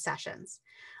box into sessions.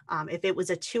 If it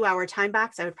was a 2-hour time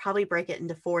box, I would probably break it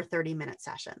into 4 30-minute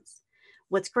sessions.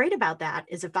 What's great about that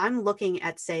is if I'm looking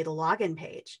at, say, the login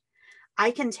page, I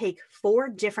can take 4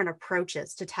 different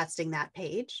approaches to testing that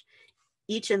page,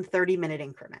 each in 30-minute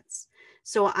increments.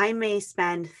 So I may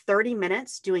spend 30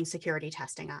 minutes doing security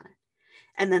testing on it,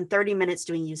 and then 30 minutes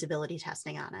doing usability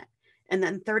testing on it, and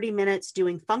then 30 minutes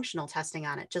doing functional testing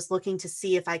on it, just looking to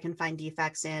see if I can find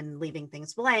defects in leaving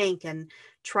things blank and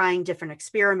trying different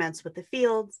experiments with the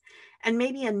fields, and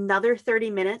maybe another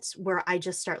 30 minutes where I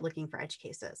just start looking for edge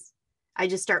cases. I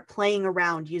just start playing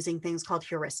around using things called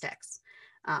heuristics.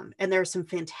 And there are some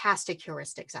fantastic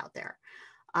heuristics out there.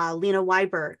 Lena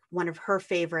Weiberg, one of her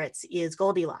favorites is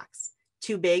Goldilocks.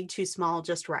 Too big, too small,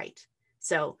 just right.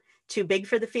 So too big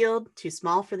for the field, too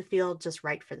small for the field, just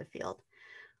right for the field.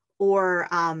 Or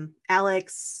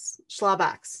Alex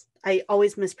Schlabach's. I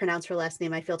always mispronounce her last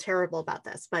name. I feel terrible about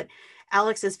this, but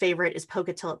Alex's favorite is Poke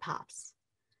It Till It Pops.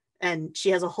 And she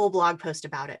has a whole blog post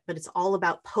about it, but it's all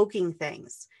about poking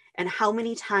things and how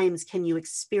many times can you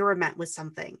experiment with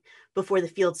something before the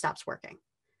field stops working?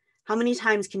 How many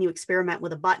times can you experiment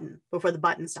with a button before the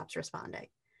button stops responding?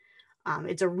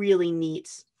 It's a really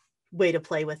neat way to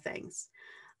play with things.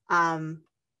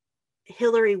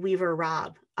 Hillary Weaver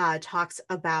Robb talks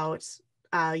about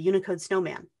Unicode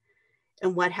Snowman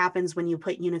and what happens when you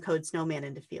put Unicode Snowman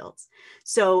into fields.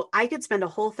 So I could spend a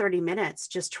whole 30 minutes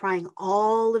just trying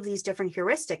all of these different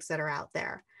heuristics that are out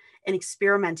there and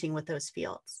experimenting with those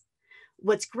fields.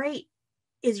 What's great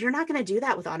is you're not going to do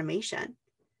that with automation.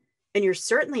 And you're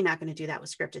certainly not going to do that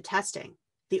with scripted testing.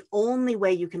 The only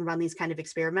way you can run these kind of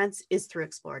experiments is through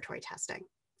exploratory testing.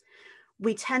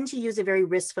 We tend to use a very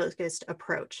risk-focused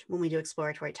approach when we do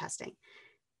exploratory testing.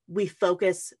 We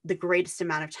focus the greatest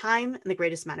amount of time and the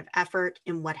greatest amount of effort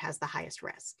in what has the highest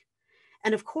risk.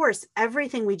 And of course,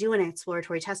 everything we do in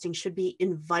exploratory testing should be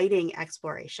inviting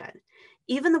exploration.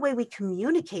 Even the way we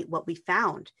communicate what we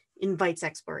found invites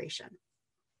exploration.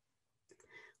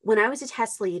 When I was a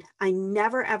test lead, I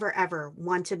never, ever, ever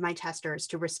wanted my testers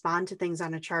to respond to things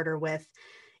on a charter with,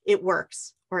 it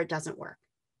works or it doesn't work.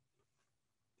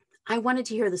 I wanted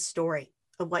to hear the story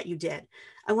of what you did.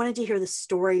 I wanted to hear the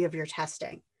story of your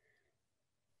testing.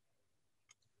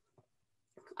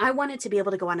 I wanted to be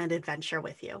able to go on an adventure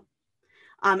with you.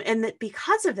 And that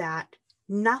because of that,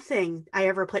 nothing I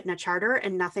ever put in a charter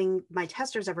and nothing my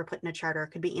testers ever put in a charter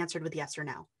could be answered with yes or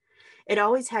no. It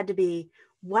always had to be,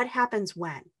 what happens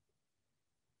when?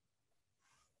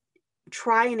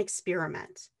 Try and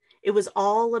experiment. It was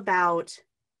all about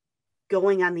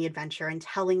going on the adventure and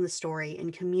telling the story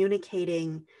and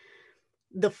communicating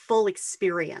the full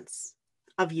experience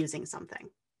of using something.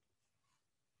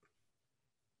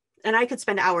 And I could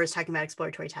spend hours talking about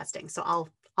exploratory testing, so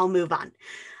I'll move on.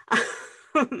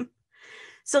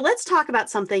 So let's talk about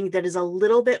something that is a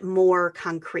little bit more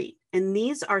concrete. And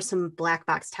these are some black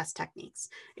box test techniques.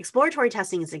 Exploratory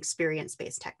testing is an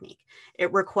experience-based technique.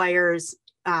 It requires,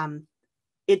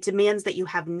 it demands that you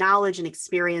have knowledge and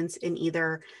experience in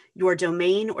either your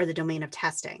domain or the domain of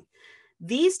testing.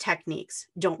 These techniques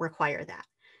don't require that.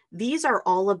 These are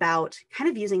all about kind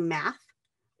of using math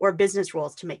or business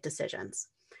rules to make decisions.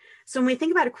 So when we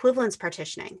think about equivalence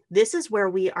partitioning, this is where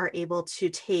we are able to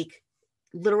take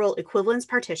literal equivalence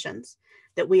partitions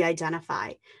that we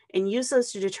identify and use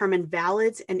those to determine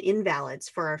valids and invalids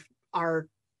for our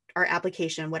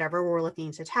application, whatever we're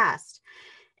looking to test,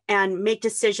 and make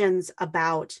decisions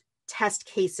about test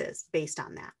cases based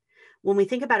on that. When we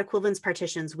think about equivalence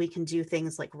partitions, we can do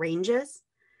things like ranges,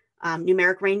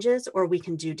 numeric ranges, or we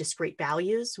can do discrete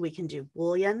values. We can do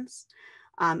Booleans.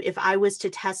 If I was to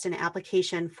test an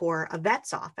application for a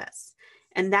vet's office,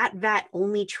 and that vet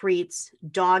only treats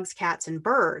dogs, cats, and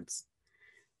birds,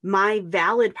 my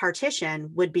valid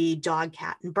partition would be dog,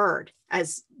 cat, and bird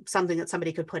as something that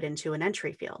somebody could put into an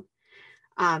entry field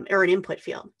or an input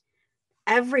field.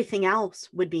 Everything else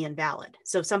would be invalid.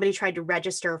 So if somebody tried to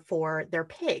register for their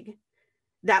pig,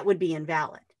 that would be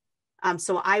invalid.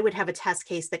 So I would have a test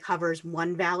case that covers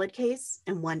one valid case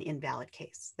and one invalid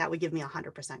case. That would give me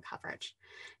 100% coverage.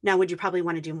 Now, would you probably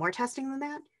want to do more testing than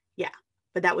that? Yeah,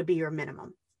 but that would be your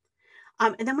minimum.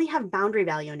 And then we have boundary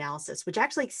value analysis, which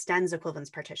actually extends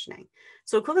equivalence partitioning.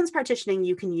 So equivalence partitioning,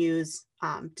 you can use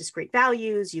discrete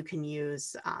values, you can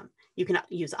use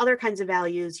other kinds of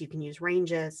values, you can use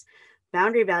ranges.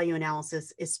 Boundary value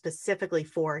analysis is specifically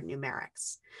for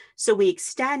numerics. So we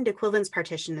extend equivalence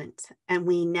partitioning and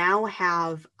we now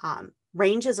have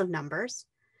ranges of numbers,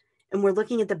 and we're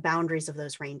looking at the boundaries of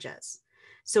those ranges.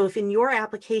 So if in your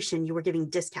application you were giving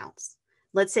discounts,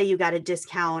 let's say you got a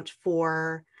discount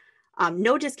for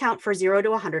no discount for $0 to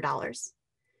 $100,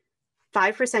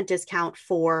 5% discount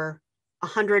for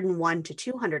 $101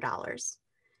 to $200,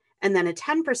 and then a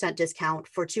 10% discount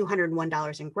for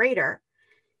 $201 and greater,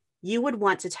 you would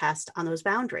want to test on those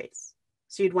boundaries.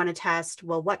 So you'd want to test,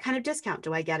 well, what kind of discount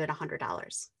do I get at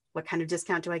 $100? What kind of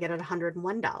discount do I get at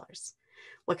 $101?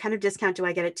 What kind of discount do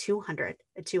I get at 200,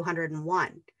 at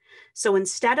 201? So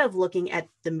instead of looking at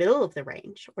the middle of the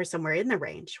range or somewhere in the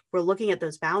range, we're looking at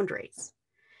those boundaries.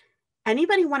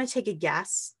 Anybody want to take a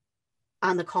guess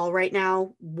on the call right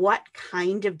now what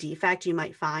kind of defect you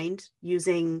might find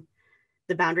using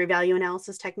the boundary value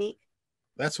analysis technique?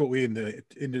 That's what we in the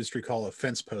industry call a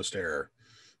fence post error.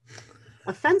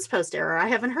 A fence post error? I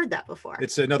haven't heard that before.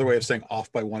 It's another way of saying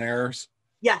off by one errors.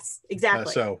 Yes,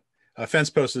 exactly. So a fence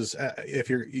post is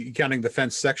if you're counting the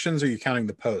fence sections or you counting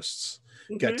the posts.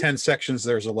 You got 10 sections,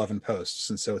 there's 11 posts.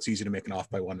 And so it's easy to make an off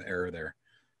by one error there.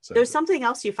 So there's something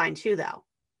else you find too, though.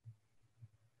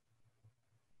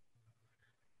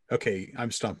 Okay,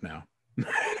 I'm stumped now.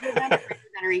 Greater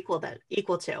than or equal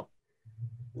to.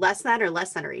 Less than or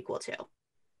less than or equal to.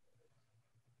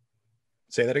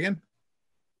 Say that again.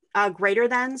 Greater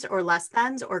thans or less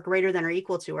thans, or greater than or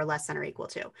equal to, or less than or equal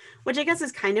to, which I guess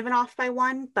is kind of an off by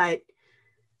one, but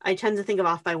I tend to think of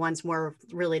off by ones more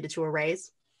related to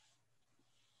arrays.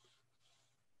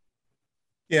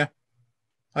 Yeah,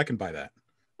 I can buy that.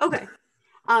 Okay.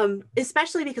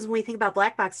 Especially because when we think about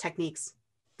black box techniques,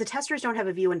 the testers don't have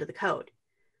a view into the code.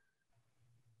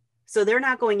 So they're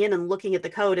not going in and looking at the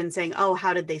code and saying, oh,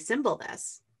 how did they symbol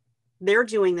this? They're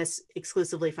doing this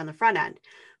exclusively from the front end.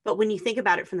 But when you think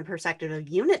about it from the perspective of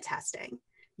unit testing,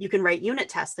 you can write unit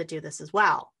tests that do this as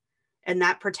well. And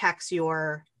that protects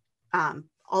your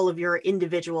all of your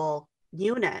individual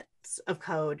units of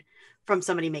code from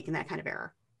somebody making that kind of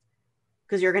error,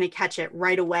 because you're going to catch it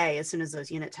right away as soon as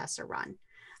those unit tests are run.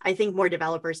 I think more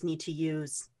developers need to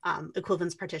use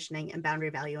equivalence partitioning and boundary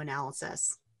value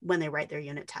analysis when they write their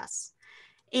unit tests.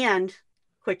 And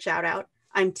quick shout out,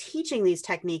 I'm teaching these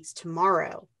techniques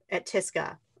tomorrow at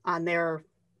TISCA on their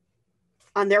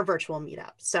virtual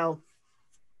meetup. So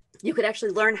you could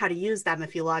actually learn how to use them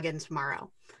if you log in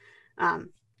tomorrow.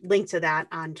 Link to that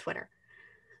on Twitter.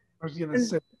 I was going to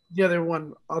say the other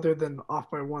one, other than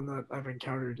off by one that I've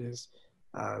encountered, is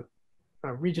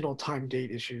regional time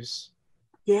date issues.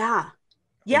 Yeah.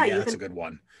 Yeah, that's a good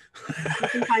one. You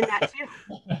can find that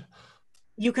too.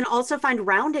 You can also find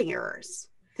rounding errors.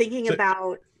 Thinking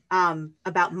about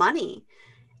money,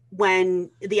 when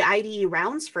the IDE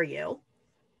rounds for you,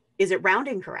 is it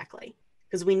rounding correctly?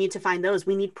 Because we need to find those.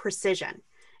 We need precision,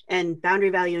 and boundary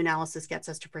value analysis gets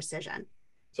us to precision.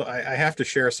 So I have to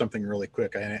share something really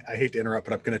quick. I hate to interrupt,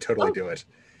 but I'm going to totally do it.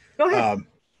 Go ahead.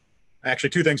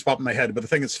 Actually, two things pop in my head, but the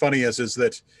thing that's funny is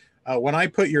that when I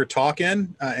put your talk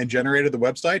in and generated the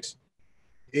website,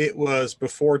 it was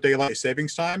before daylight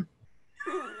savings time.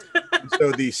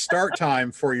 So the start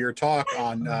time for your talk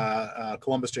on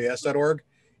ColumbusJS.org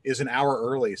is an hour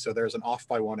early. So there's an off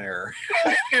by one error.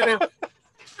 And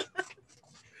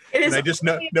I just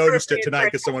noticed it tonight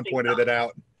because someone pointed it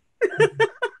out.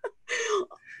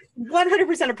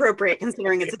 100% appropriate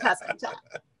considering it's a testing time.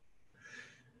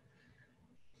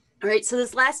 All right, so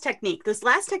this last technique is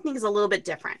a little bit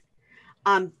different.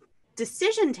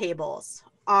 Decision tables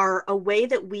are a way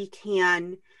that we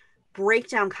can break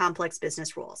down complex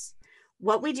business rules.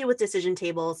 What we do with decision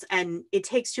tables, and it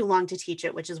takes too long to teach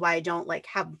it, which is why I don't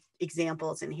have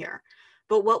examples in here.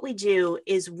 But what we do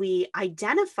is we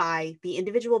identify the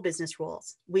individual business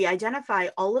rules. We identify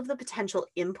all of the potential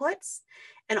inputs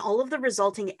and all of the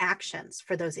resulting actions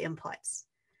for those inputs.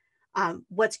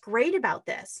 What's great about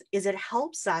this is it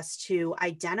helps us to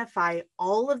identify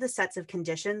all of the sets of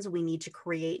conditions we need to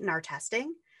create in our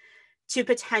testing to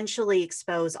potentially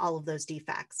expose all of those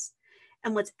defects.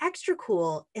 And what's extra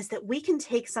cool is that we can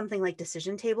take something like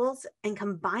decision tables and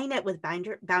combine it with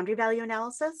boundary value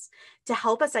analysis to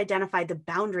help us identify the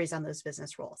boundaries on those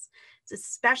business rules. It's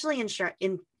especially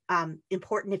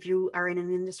important if you are in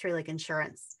an industry like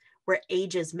insurance, where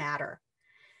ages matter.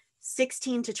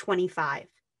 16 to 25.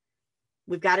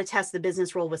 We've got to test the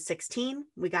business rule with 16.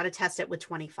 We got to test it with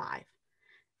 25.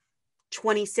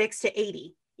 26 to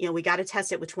 80. We got to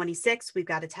test it with 26. We've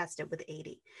got to test it with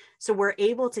 80. So we're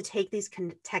able to take these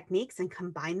techniques and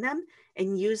combine them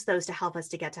and use those to help us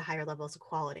to get to higher levels of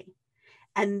quality.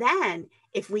 And then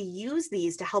if we use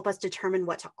these to help us determine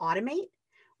what to automate,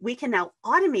 we can now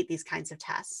automate these kinds of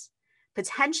tests,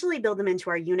 potentially build them into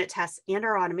our unit tests and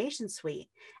our automation suite,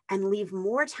 and leave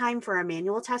more time for our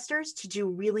manual testers to do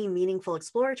really meaningful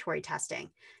exploratory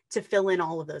testing to fill in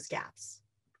all of those gaps.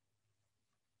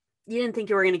 You didn't think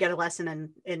you were going to get a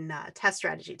lesson in test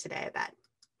strategy today, I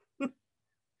bet.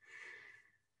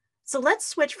 So let's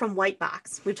switch from white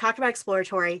box. We've talked about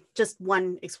exploratory, just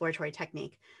one exploratory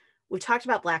technique. We've talked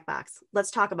about black box.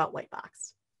 Let's talk about white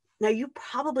box. Now, you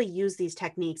probably use these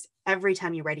techniques every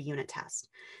time you write a unit test.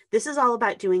 This is all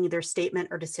about doing either statement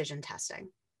or decision testing.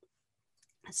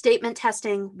 Statement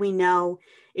testing, we know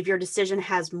if your decision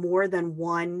has more than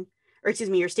one,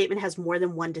 your statement has more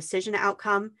than one decision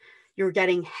outcome, you're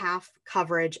getting half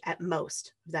coverage at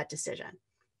most of that decision.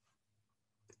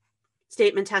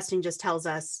 Statement testing just tells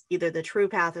us either the true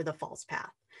path or the false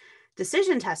path.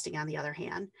 Decision testing, on the other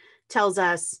hand, tells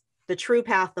us the true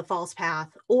path, the false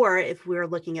path, or if we're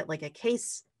looking at like a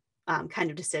case kind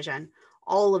of decision,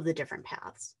 all of the different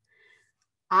paths.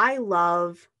 I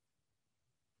love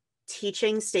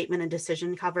teaching statement and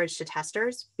decision coverage to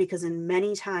testers because in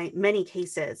many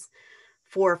cases,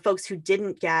 for folks who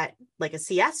didn't get like a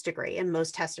CS degree, and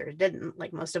most testers didn't,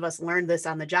 like most of us learned this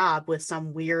on the job with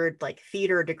some weird like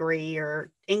theater degree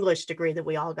or English degree that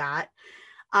we all got.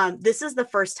 This is the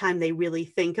first time they really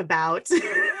think about,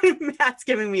 Matt's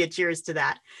giving me a cheers to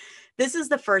that. This is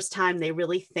the first time they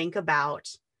really think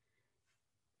about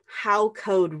how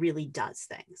code really does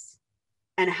things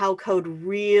and how code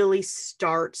really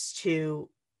starts to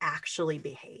actually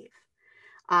behave.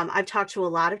 I've talked to a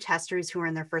lot of testers who are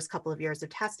in their first couple of years of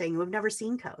testing who have never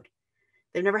seen code.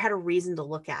 They've never had a reason to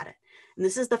look at it. And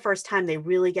this is the first time they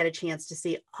really get a chance to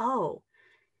see, oh,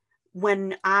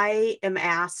 when I am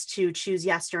asked to choose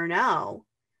yes or no,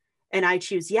 and I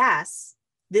choose yes,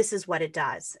 this is what it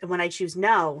does. And when I choose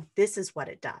no, this is what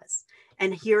it does.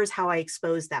 And here's how I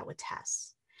expose that with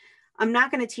tests. I'm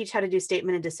not going to teach how to do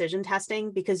statement and decision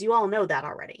testing because you all know that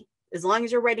already. As long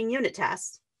as you're writing unit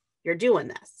tests, you're doing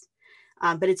this.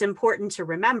 But it's important to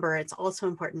remember, it's also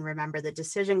important to remember that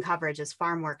decision coverage is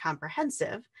far more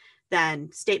comprehensive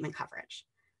than statement coverage.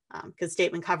 because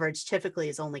statement coverage typically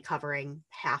is only covering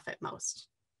half at most.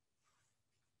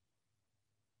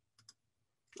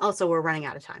 Also, we're running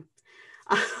out of time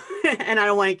and I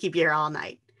don't want to keep you here all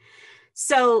night.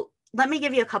 So let me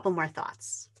give you a couple more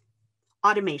thoughts.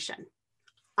 Automation.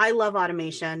 I love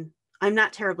automation. I'm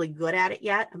not terribly good at it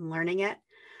yet. I'm learning it.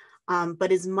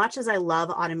 But as much as I love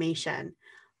automation,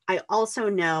 I also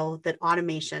know that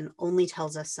automation only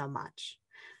tells us so much.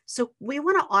 So we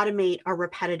want to automate our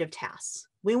repetitive tasks.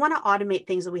 We want to automate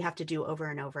things that we have to do over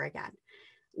and over again.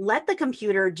 Let the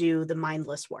computer do the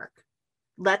mindless work.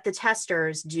 Let the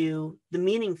testers do the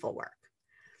meaningful work.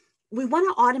 We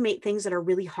want to automate things that are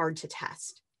really hard to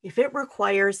test. If it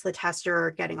requires the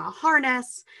tester getting a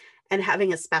harness and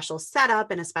having a special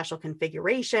setup and a special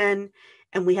configuration,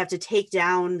 and we have to take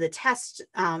down the test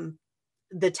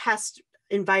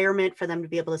environment for them to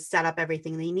be able to set up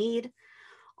everything they need,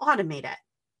 automate it.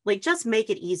 Like, just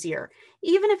make it easier.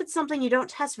 Even if it's something you don't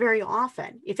test very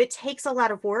often, if it takes a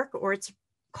lot of work or it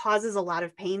causes a lot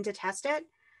of pain to test it,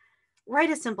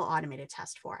 write a simple automated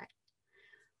test for it.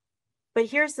 But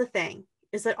here's the thing,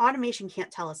 is that automation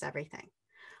can't tell us everything.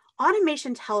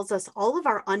 Automation tells us all of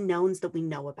our unknowns that we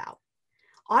know about.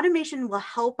 Automation will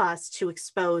help us to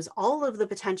expose all of the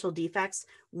potential defects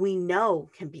we know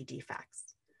can be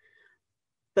defects.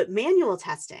 But manual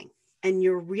testing and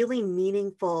your really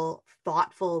meaningful,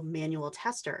 thoughtful manual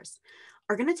testers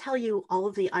are going to tell you all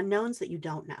of the unknowns that you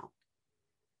don't know.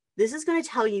 This is going to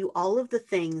tell you all of the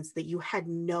things that you had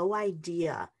no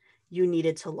idea you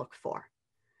needed to look for.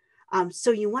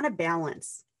 So you want to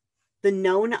balance the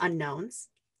known unknowns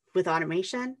with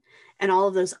automation and all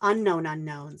of those unknown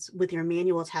unknowns with your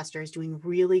manual testers doing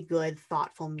really good,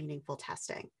 thoughtful, meaningful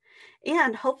testing.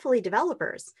 And hopefully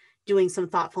developers doing some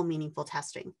thoughtful, meaningful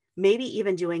testing, maybe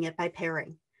even doing it by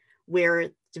pairing, where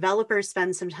developers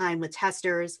spend some time with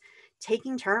testers,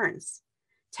 taking turns.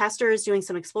 Testers doing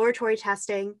some exploratory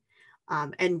testing,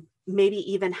 and maybe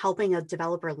even helping a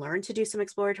developer learn to do some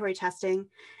exploratory testing,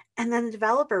 and then the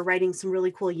developer writing some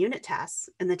really cool unit tests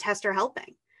and the tester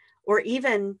helping, or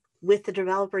even with the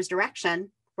developer's direction,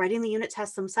 writing the unit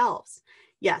tests themselves.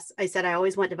 Yes, I said I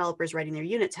always want developers writing their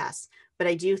unit tests, but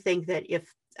I do think that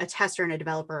if a tester and a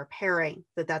developer are pairing,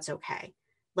 that's okay.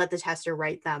 Let the tester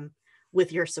write them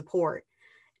with your support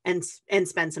and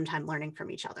spend some time learning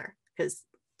from each other, because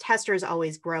testers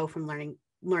always grow from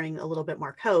learning a little bit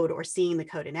more code or seeing the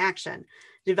code in action.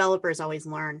 Developers always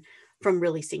learn from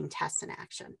really seeing tests in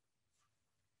action.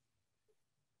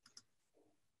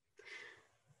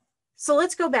 So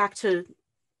let's go back to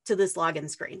this login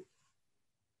screen.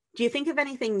 Do you think of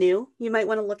anything new you might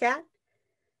want to look at?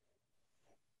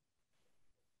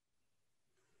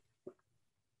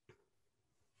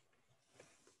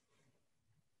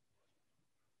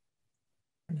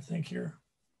 I'm trying to think here.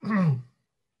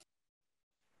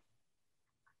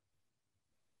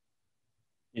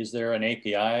 Is there an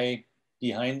API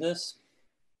behind this?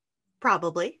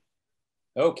 Probably.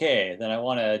 Okay, then I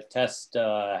want to test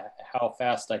how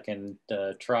fast I can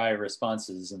try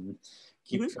responses and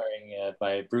keep trying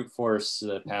by brute force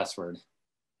the password.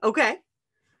 Okay.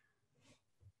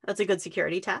 That's a good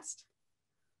security test.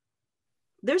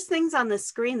 There's things on this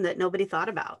screen that nobody thought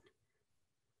about.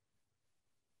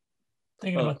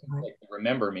 Thinking about like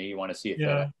remember me, you want to see if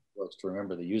that works to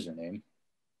remember the username.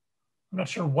 I'm not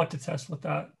sure what to test with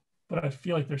that, but I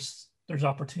feel like there's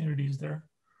opportunities there.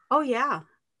 Oh yeah.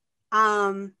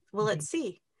 Well, let's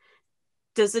see.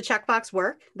 Does the checkbox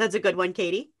work? That's a good one,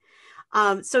 Katie.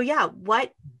 So yeah,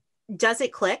 what does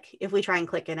it click if we try and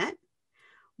click in it?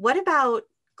 What about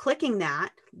clicking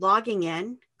that, logging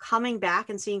in, coming back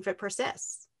and seeing if it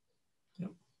persists?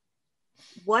 Yep.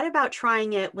 What about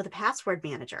trying it with a password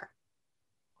manager?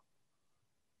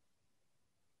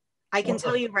 I can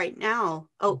tell you right now.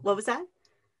 Oh, what was that?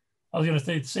 I was going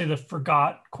to say the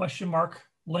forgot ?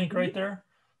 Link right there.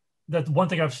 That one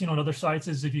thing I've seen on other sites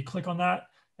is if you click on that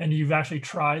and you've actually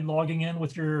tried logging in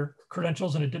with your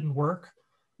credentials and it didn't work,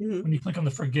 when you click on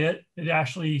the forget, it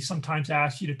actually sometimes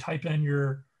asks you to type in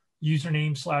your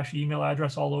username/email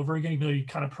address all over again, even though you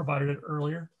kind of provided it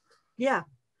earlier. Yeah.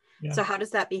 So how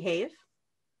does that behave?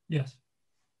 Yes.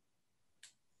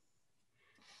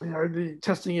 Are they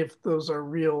testing if those are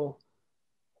real?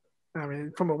 I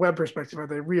mean, from a web perspective, are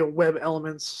they real web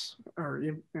elements or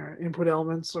input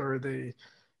elements, or is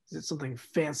it something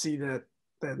fancy that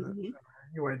the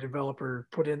UI developer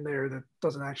put in there that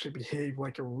doesn't actually behave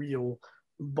like a real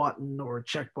button or a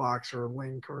checkbox or a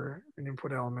link or an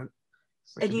input element?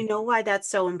 And you know why that's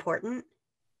so important?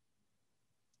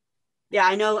 Yeah,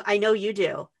 I know you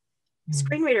do.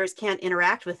 Screen readers can't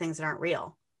interact with things that aren't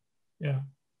real. Yeah.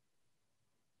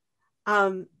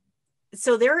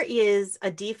 So there is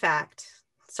a defect.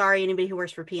 Sorry, anybody who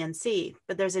works for PNC,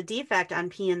 but there's a defect on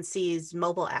PNC's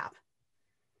mobile app.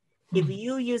 If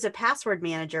you use a password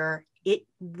manager, it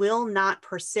will not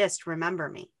persist Remember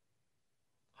Me.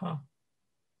 Huh.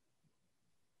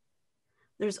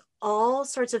 There's all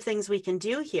sorts of things we can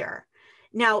do here.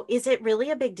 Now, is it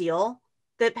really a big deal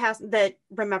that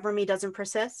Remember Me doesn't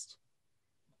persist?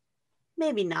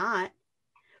 Maybe not.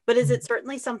 But is it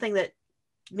certainly something that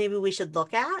maybe we should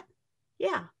look at?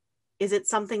 Yeah. Is it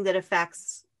something that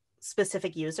affects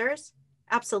specific users?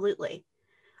 Absolutely.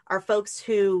 Are folks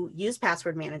who use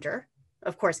Password Manager,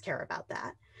 of course, care about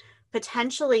that.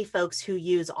 Potentially folks who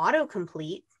use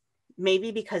autocomplete,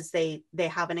 maybe because they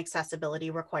have an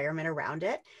accessibility requirement around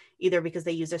it, either because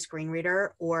they use a screen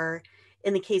reader, or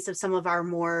in the case of some of our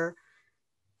more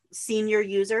senior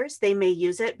users, they may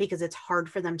use it because it's hard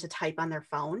for them to type on their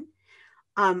phone.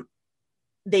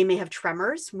 They may have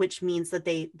tremors, which means that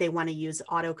they want to use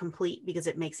autocomplete because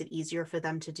it makes it easier for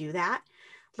them to do that.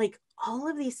 Like all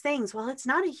of these things, while it's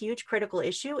not a huge critical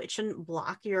issue, it shouldn't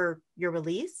block your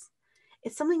release.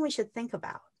 It's something we should think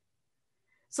about.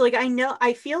 So like,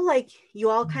 I feel like you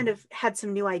all kind of had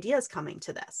some new ideas coming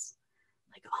to this.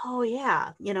 Like, oh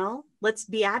yeah, let's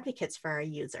be advocates for our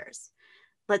users.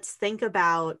 Let's think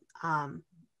about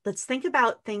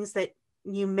things that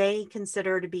you may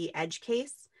consider to be edge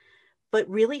case, but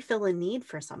really fill a need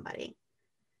for somebody.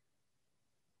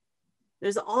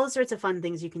 There's all sorts of fun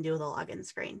things you can do with a login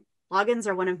screen. Logins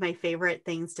are one of my favorite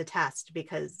things to test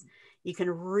because you can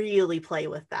really play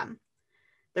with them.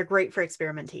 They're great for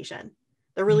experimentation.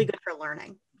 They're really good for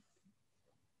learning.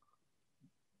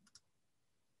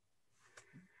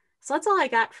 So that's all I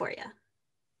got for you.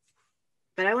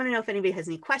 But I want to know if anybody has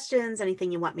any questions,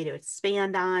 anything you want me to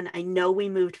expand on. I know we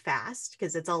moved fast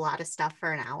because it's a lot of stuff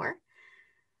for an hour.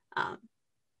 I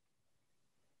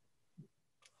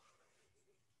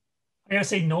gotta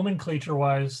say, nomenclature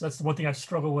wise, that's the one thing I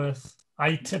struggle with.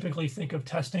 I typically think of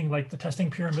testing like the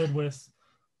testing pyramid with,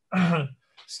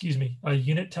 excuse me,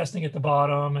 unit testing at the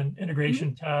bottom and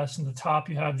integration tests. And at the top,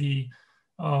 you have the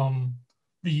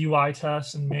UI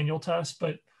tests and manual tests,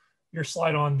 but your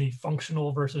slide on the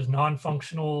functional versus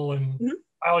non-functional. And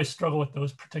I always struggle with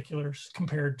those particulars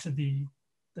compared to the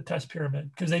test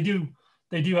pyramid, because they do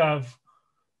have,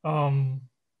 I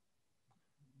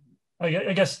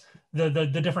guess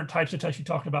the different types of tests you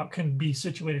talked about can be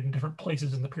situated in different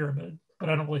places in the pyramid, but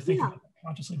I don't really think about it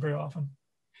consciously very often.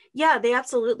 Yeah, they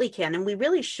absolutely can. And we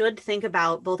really should think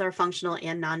about both our functional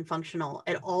and non-functional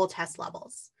at all test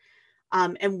levels.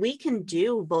 And we can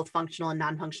do both functional and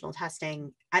non-functional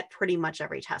testing at pretty much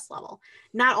every test level.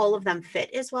 Not all of them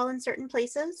fit as well in certain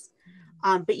places,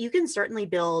 but you can certainly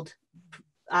build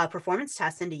performance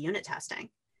tests into unit testing.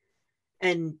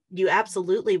 And you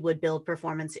absolutely would build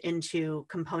performance into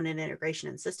component integration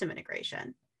and system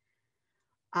integration.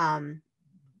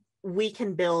 We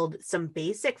can build some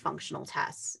basic functional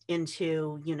tests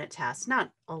into unit tests, not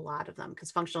a lot of them,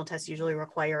 because functional tests usually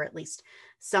require at least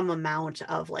some amount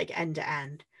of like end to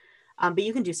end, but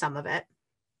you can do some of it.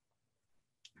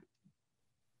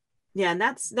 Yeah, and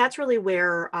that's really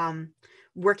where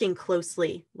working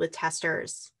closely with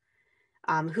testers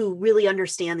who really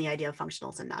understand the idea of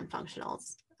functionals and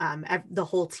non-functionals, the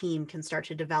whole team can start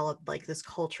to develop like this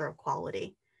culture of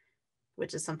quality,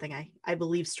 which is something I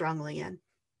believe strongly in.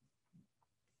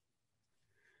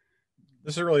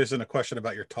 This really isn't a question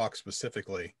about your talk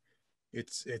specifically.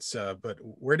 It's but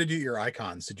where did you get your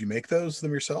icons? Did you make them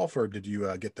yourself, or did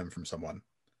you get them from someone?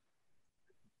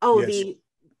 Oh, yes.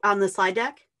 On the slide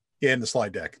deck? Yeah, in the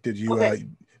slide deck. Did you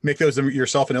make those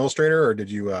yourself in Illustrator, or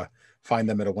did you find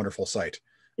them at a wonderful site?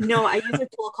 No, I use a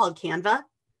tool called Canva.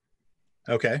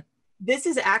 Okay. This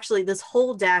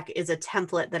whole deck is a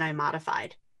template that I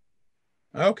modified.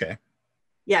 Okay.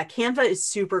 Yeah, Canva is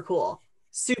super cool.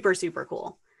 Super, super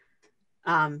cool.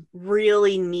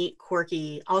 Really neat,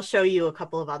 quirky. I'll show you a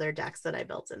couple of other decks that I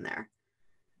built in there.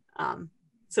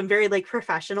 Some very like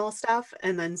professional stuff,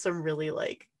 and then some really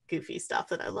like goofy stuff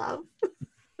that I love.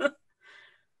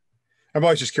 I'm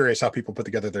always just curious how people put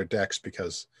together their decks,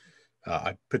 because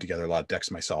I put together a lot of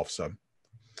decks myself. So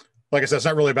like I said, it's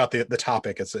not really about the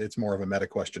topic. It's more of a meta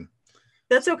question.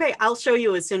 That's okay. I'll show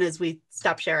you as soon as we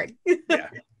stop sharing. Yeah.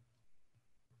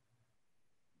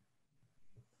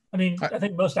 I mean, I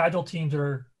think most Agile teams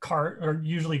are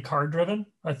usually card driven,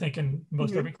 I think, in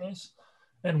most every case.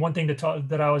 And one thing that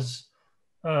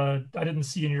I didn't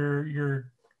see in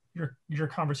your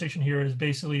conversation here is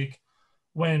basically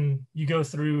when you go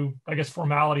through, I guess,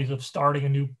 formalities of starting a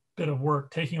new bit of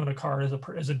work, taking on a card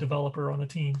as a developer on the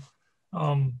team,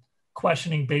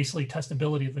 questioning basically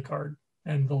testability of the card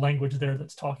and the language there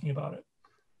that's talking about it.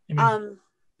 I mean,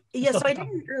 Yeah, so I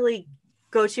didn't really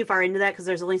go too far into that because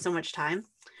there's only so much time.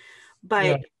 But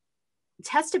yeah.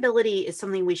 testability is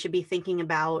something we should be thinking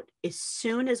about as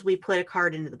soon as we put a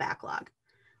card into the backlog.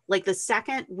 Like the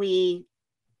second we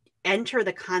enter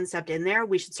the concept in there,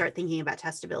 we should start thinking about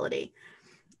testability.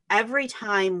 Every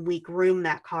time we groom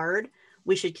that card,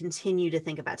 we should continue to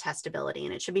think about testability,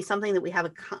 and it should be something that we have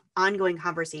an ongoing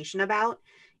conversation about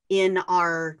in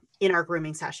our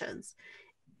grooming sessions.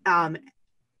 And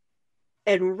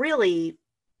really,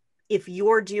 if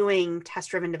you're doing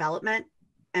test-driven development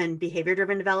and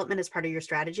behavior-driven development as part of your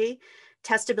strategy,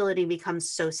 testability becomes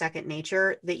so second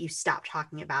nature that you stop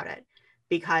talking about it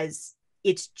because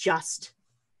it's just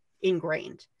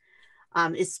ingrained.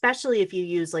 Especially if you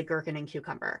use like gherkin and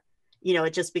cucumber,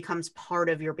 it just becomes part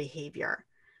of your behavior.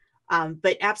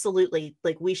 But absolutely,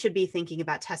 like we should be thinking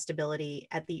about testability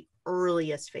at the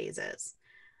earliest phases,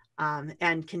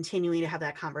 and continuing to have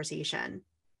that conversation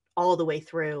all the way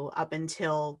through up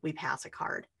until we pass a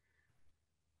card.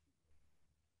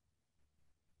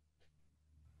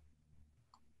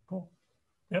 Cool.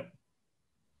 Yep.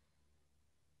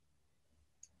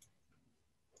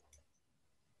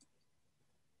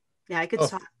 Yeah, I could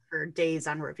talk for days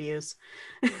on reviews.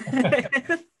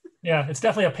 Yeah, it's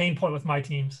definitely a pain point with my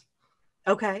teams.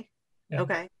 Okay. Yeah.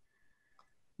 Okay.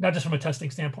 Not just from a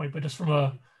testing standpoint, but just from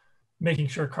a making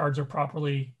sure cards are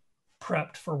properly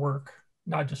prepped for work.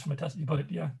 Not just from a testing,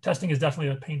 but yeah, testing is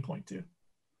definitely a pain point too.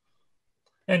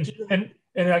 And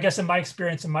I guess in my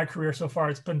experience in my career so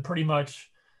far, it's been pretty much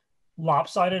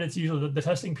lopsided. It's usually the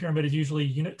testing pyramid is usually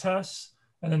unit tests,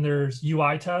 and then there's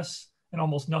UI tests, and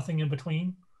almost nothing in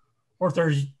between. Or if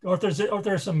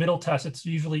there's some middle tests, it's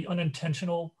usually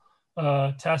unintentional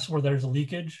tests where there's a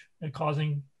leakage and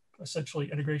causing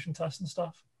essentially integration tests and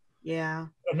stuff. Yeah.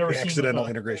 I've never seen accidental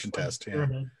integration test. Yeah.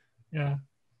 Yeah.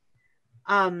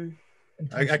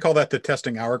 I call that the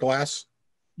testing hourglass.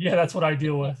 Yeah, that's what I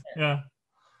deal with. Yeah.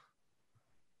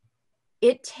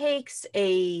 It takes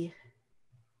a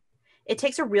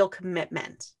real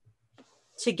commitment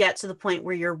to get to the point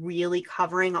where you're really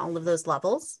covering all of those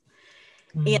levels.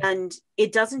 Mm-hmm. And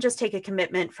it doesn't just take a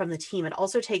commitment from the team. It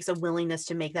also takes a willingness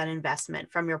to make that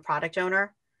investment from your product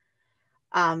owner.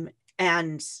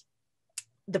 And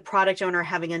the product owner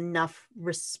having enough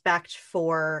respect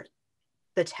for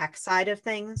the tech side of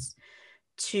things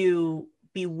to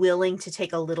be willing to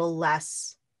take a little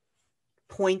less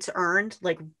points earned,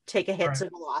 like take a hit to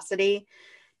velocity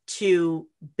to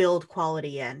build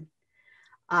quality in.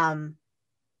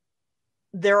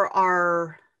 There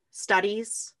are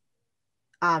studies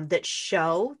that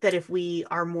show that if we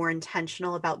are more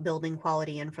intentional about building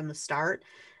quality in from the start,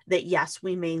 that yes,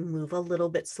 we may move a little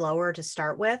bit slower to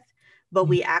start with, but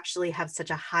we actually have such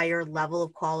a higher level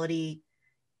of quality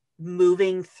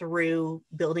moving through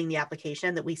building the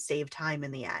application that we save time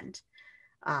in the end.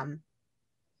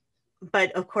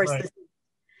 But of course,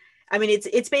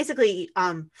 it's basically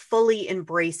fully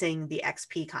embracing the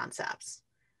XP concepts.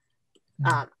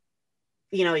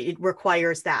 It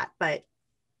requires that, but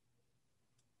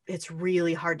it's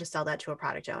really hard to sell that to a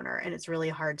product owner, and it's really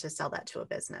hard to sell that to a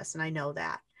business. And I know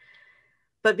that.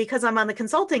 But because I'm on the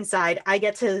consulting side, I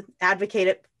get to advocate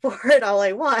it for it all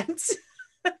I want.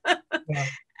 Yeah.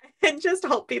 And just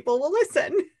hope people will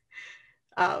listen.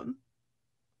 I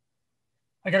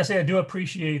got to say, I do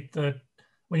appreciate that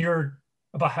when you're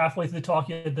about halfway through the talk,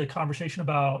 you had the conversation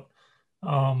about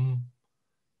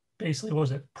basically, what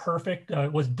was it? Perfect.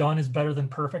 What's done is better than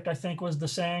perfect, I think was the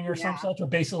saying or some such. Or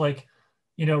basically like,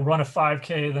 run a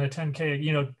 5K, then a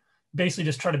 10K, basically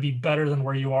just try to be better than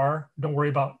where you are. Don't worry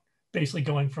about basically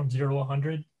going from 0 to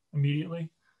 100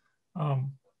 immediately.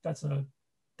 That's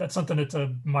something that's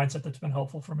a mindset that's been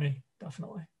helpful for me,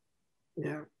 definitely.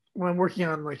 Yeah. When I'm working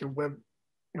on like a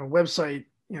website,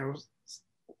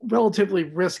 relatively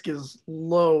risk is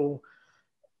low,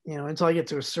 until I get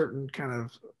to a certain kind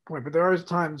of point. But there are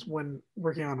times when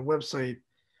working on a website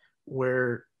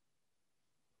where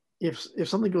if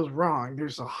something goes wrong,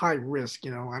 there's a high risk,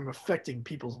 I'm affecting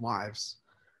people's lives.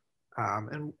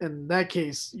 And in that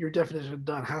case, your definition of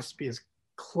done has to be as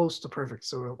close to perfect.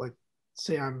 So like,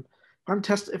 say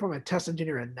if I'm a test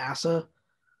engineer at NASA,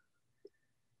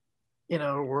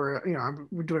 or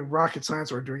we're doing rocket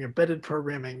science or doing embedded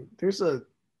programming, there's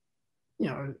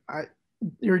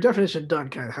your definition of done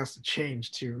kind of has to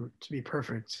change to be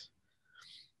perfect.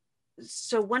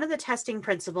 So one of the testing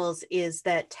principles is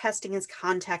that testing is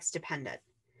context dependent.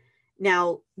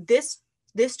 Now, this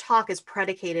talk is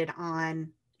predicated on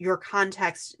your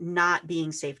context not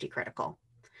being safety critical.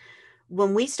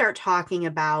 When we start talking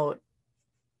about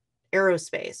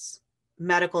aerospace,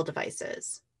 medical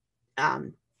devices,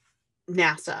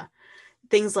 NASA,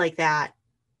 things like that,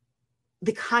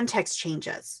 the context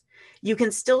changes. You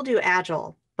can still do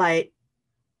Agile, but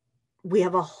we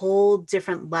have a whole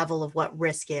different level of what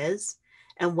risk is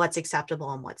and what's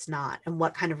acceptable and what's not, and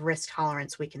what kind of risk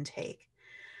tolerance we can take.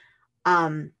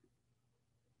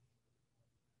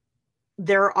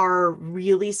 There are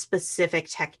really specific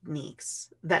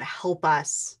techniques that help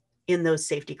us in those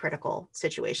safety critical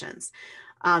situations.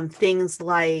 Things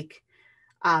like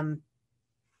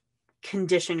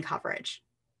condition coverage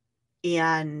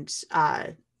and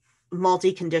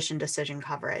multi-condition decision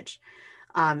coverage,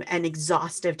 and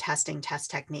exhaustive testing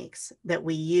test techniques that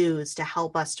we use to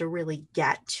help us to really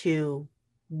get to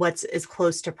what's as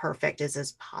close to perfect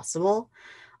as possible.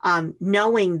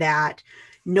 Knowing that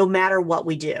no matter what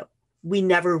we do, we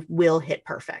never will hit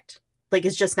perfect. Like,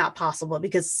 it's just not possible,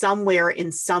 because somewhere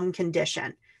in some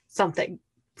condition, something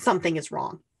is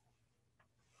wrong.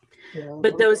 Yeah,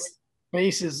 but those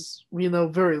spaces, we know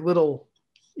very little,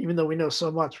 even though we know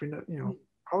so much. We know,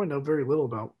 probably know very little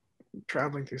about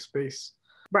traveling through space.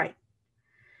 Right.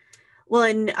 Well,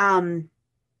 and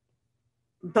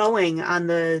Boeing on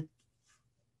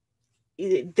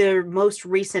their most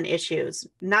recent issues,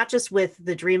 not just with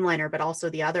the Dreamliner, but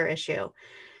also the other issue,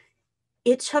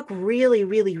 it took really,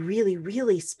 really, really,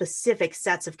 really specific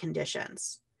sets of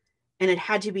conditions. And it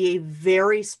had to be a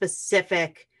very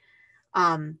specific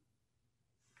kind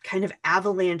of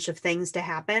avalanche of things to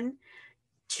happen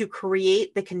to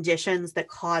create the conditions that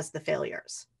caused the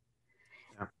failures.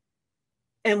 Yeah.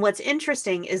 And what's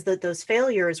interesting is that those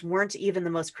failures weren't even the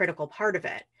most critical part of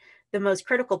it. The most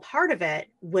critical part of it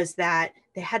was that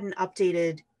they hadn't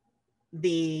updated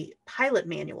the pilot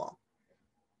manual.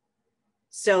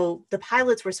 So the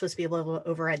pilots were supposed to be able to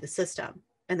override the system,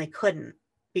 and they couldn't,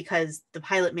 because the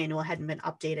pilot manual hadn't been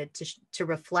updated to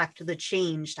reflect the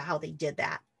change to how they did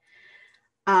that.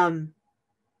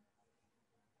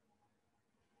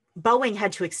 Boeing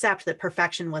had to accept that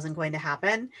perfection wasn't going to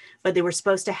happen, but they were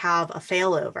supposed to have a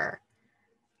failover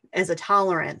as a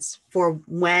tolerance for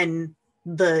when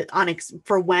those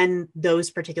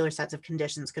particular sets of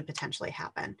conditions could potentially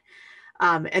happen.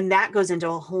 And that goes into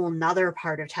a whole nother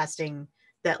part of testing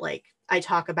that, like, I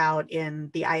talk about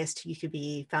in the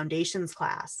ISTQB Foundations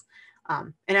class.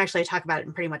 And actually I talk about it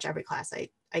in pretty much every class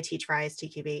I teach for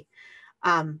ISTQB.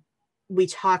 We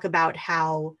talk about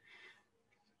how,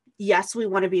 yes, we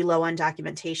want to be low on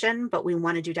documentation, but we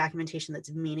want to do documentation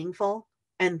that's meaningful,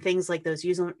 and things like those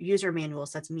user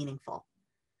manuals that's meaningful.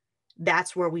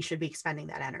 That's where we should be expending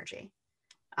that energy.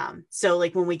 So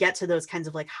like when we get to those kinds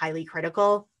of like highly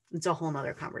critical, it's a whole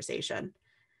nother conversation.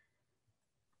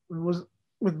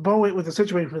 With Boeing, with the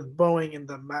situation with Boeing and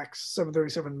the Max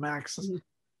 737 Max,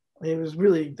 it was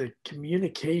really the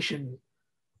communication,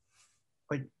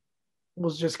 like,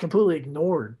 was just completely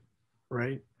ignored,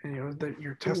 right? And that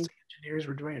your testing engineers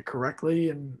were doing it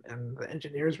correctly, and the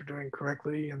engineers were doing it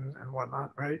correctly, and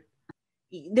whatnot, right?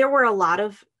 There were a lot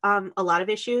of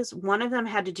issues. One of them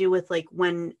had to do with like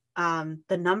when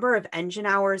the number of engine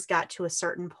hours got to a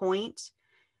certain point,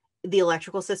 the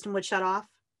electrical system would shut off.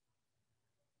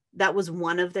 That was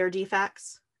one of their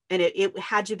defects. And it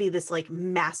had to be this like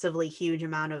massively huge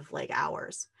amount of like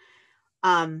hours.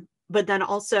 But then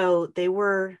also they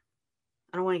were,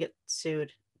 I don't want to get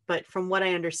sued, but from what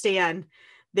I understand,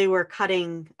 they were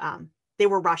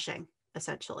rushing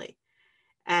essentially.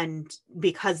 And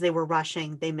because they were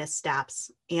rushing, they missed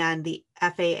steps. And the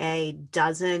FAA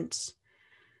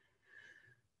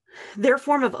their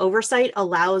form of oversight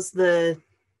allows the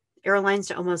airlines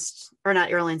to almost, or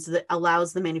not airlines, that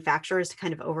allows the manufacturers to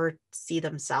kind of oversee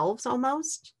themselves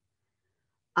almost.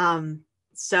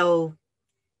 So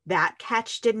that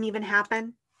catch didn't even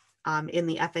happen in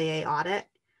the FAA audit.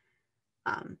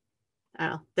 I don't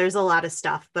know, there's a lot of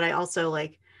stuff, but I also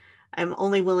I'm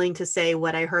only willing to say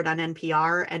what I heard on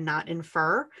NPR and not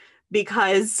infer,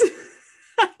 because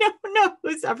I don't know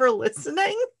who's ever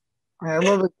listening. I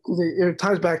love it because it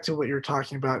ties back to what you're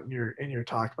talking about in your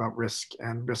talk about risk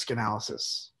and risk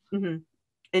analysis. Mm-hmm.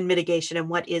 And mitigation and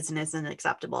what is and isn't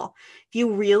acceptable. If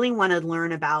you really want to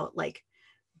learn about like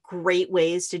great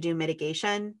ways to do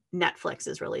mitigation, Netflix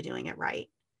is really doing it right.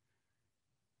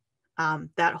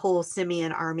 That whole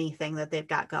simian army thing that they've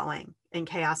got going in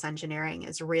chaos engineering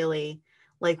is really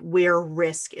like where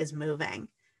risk is moving.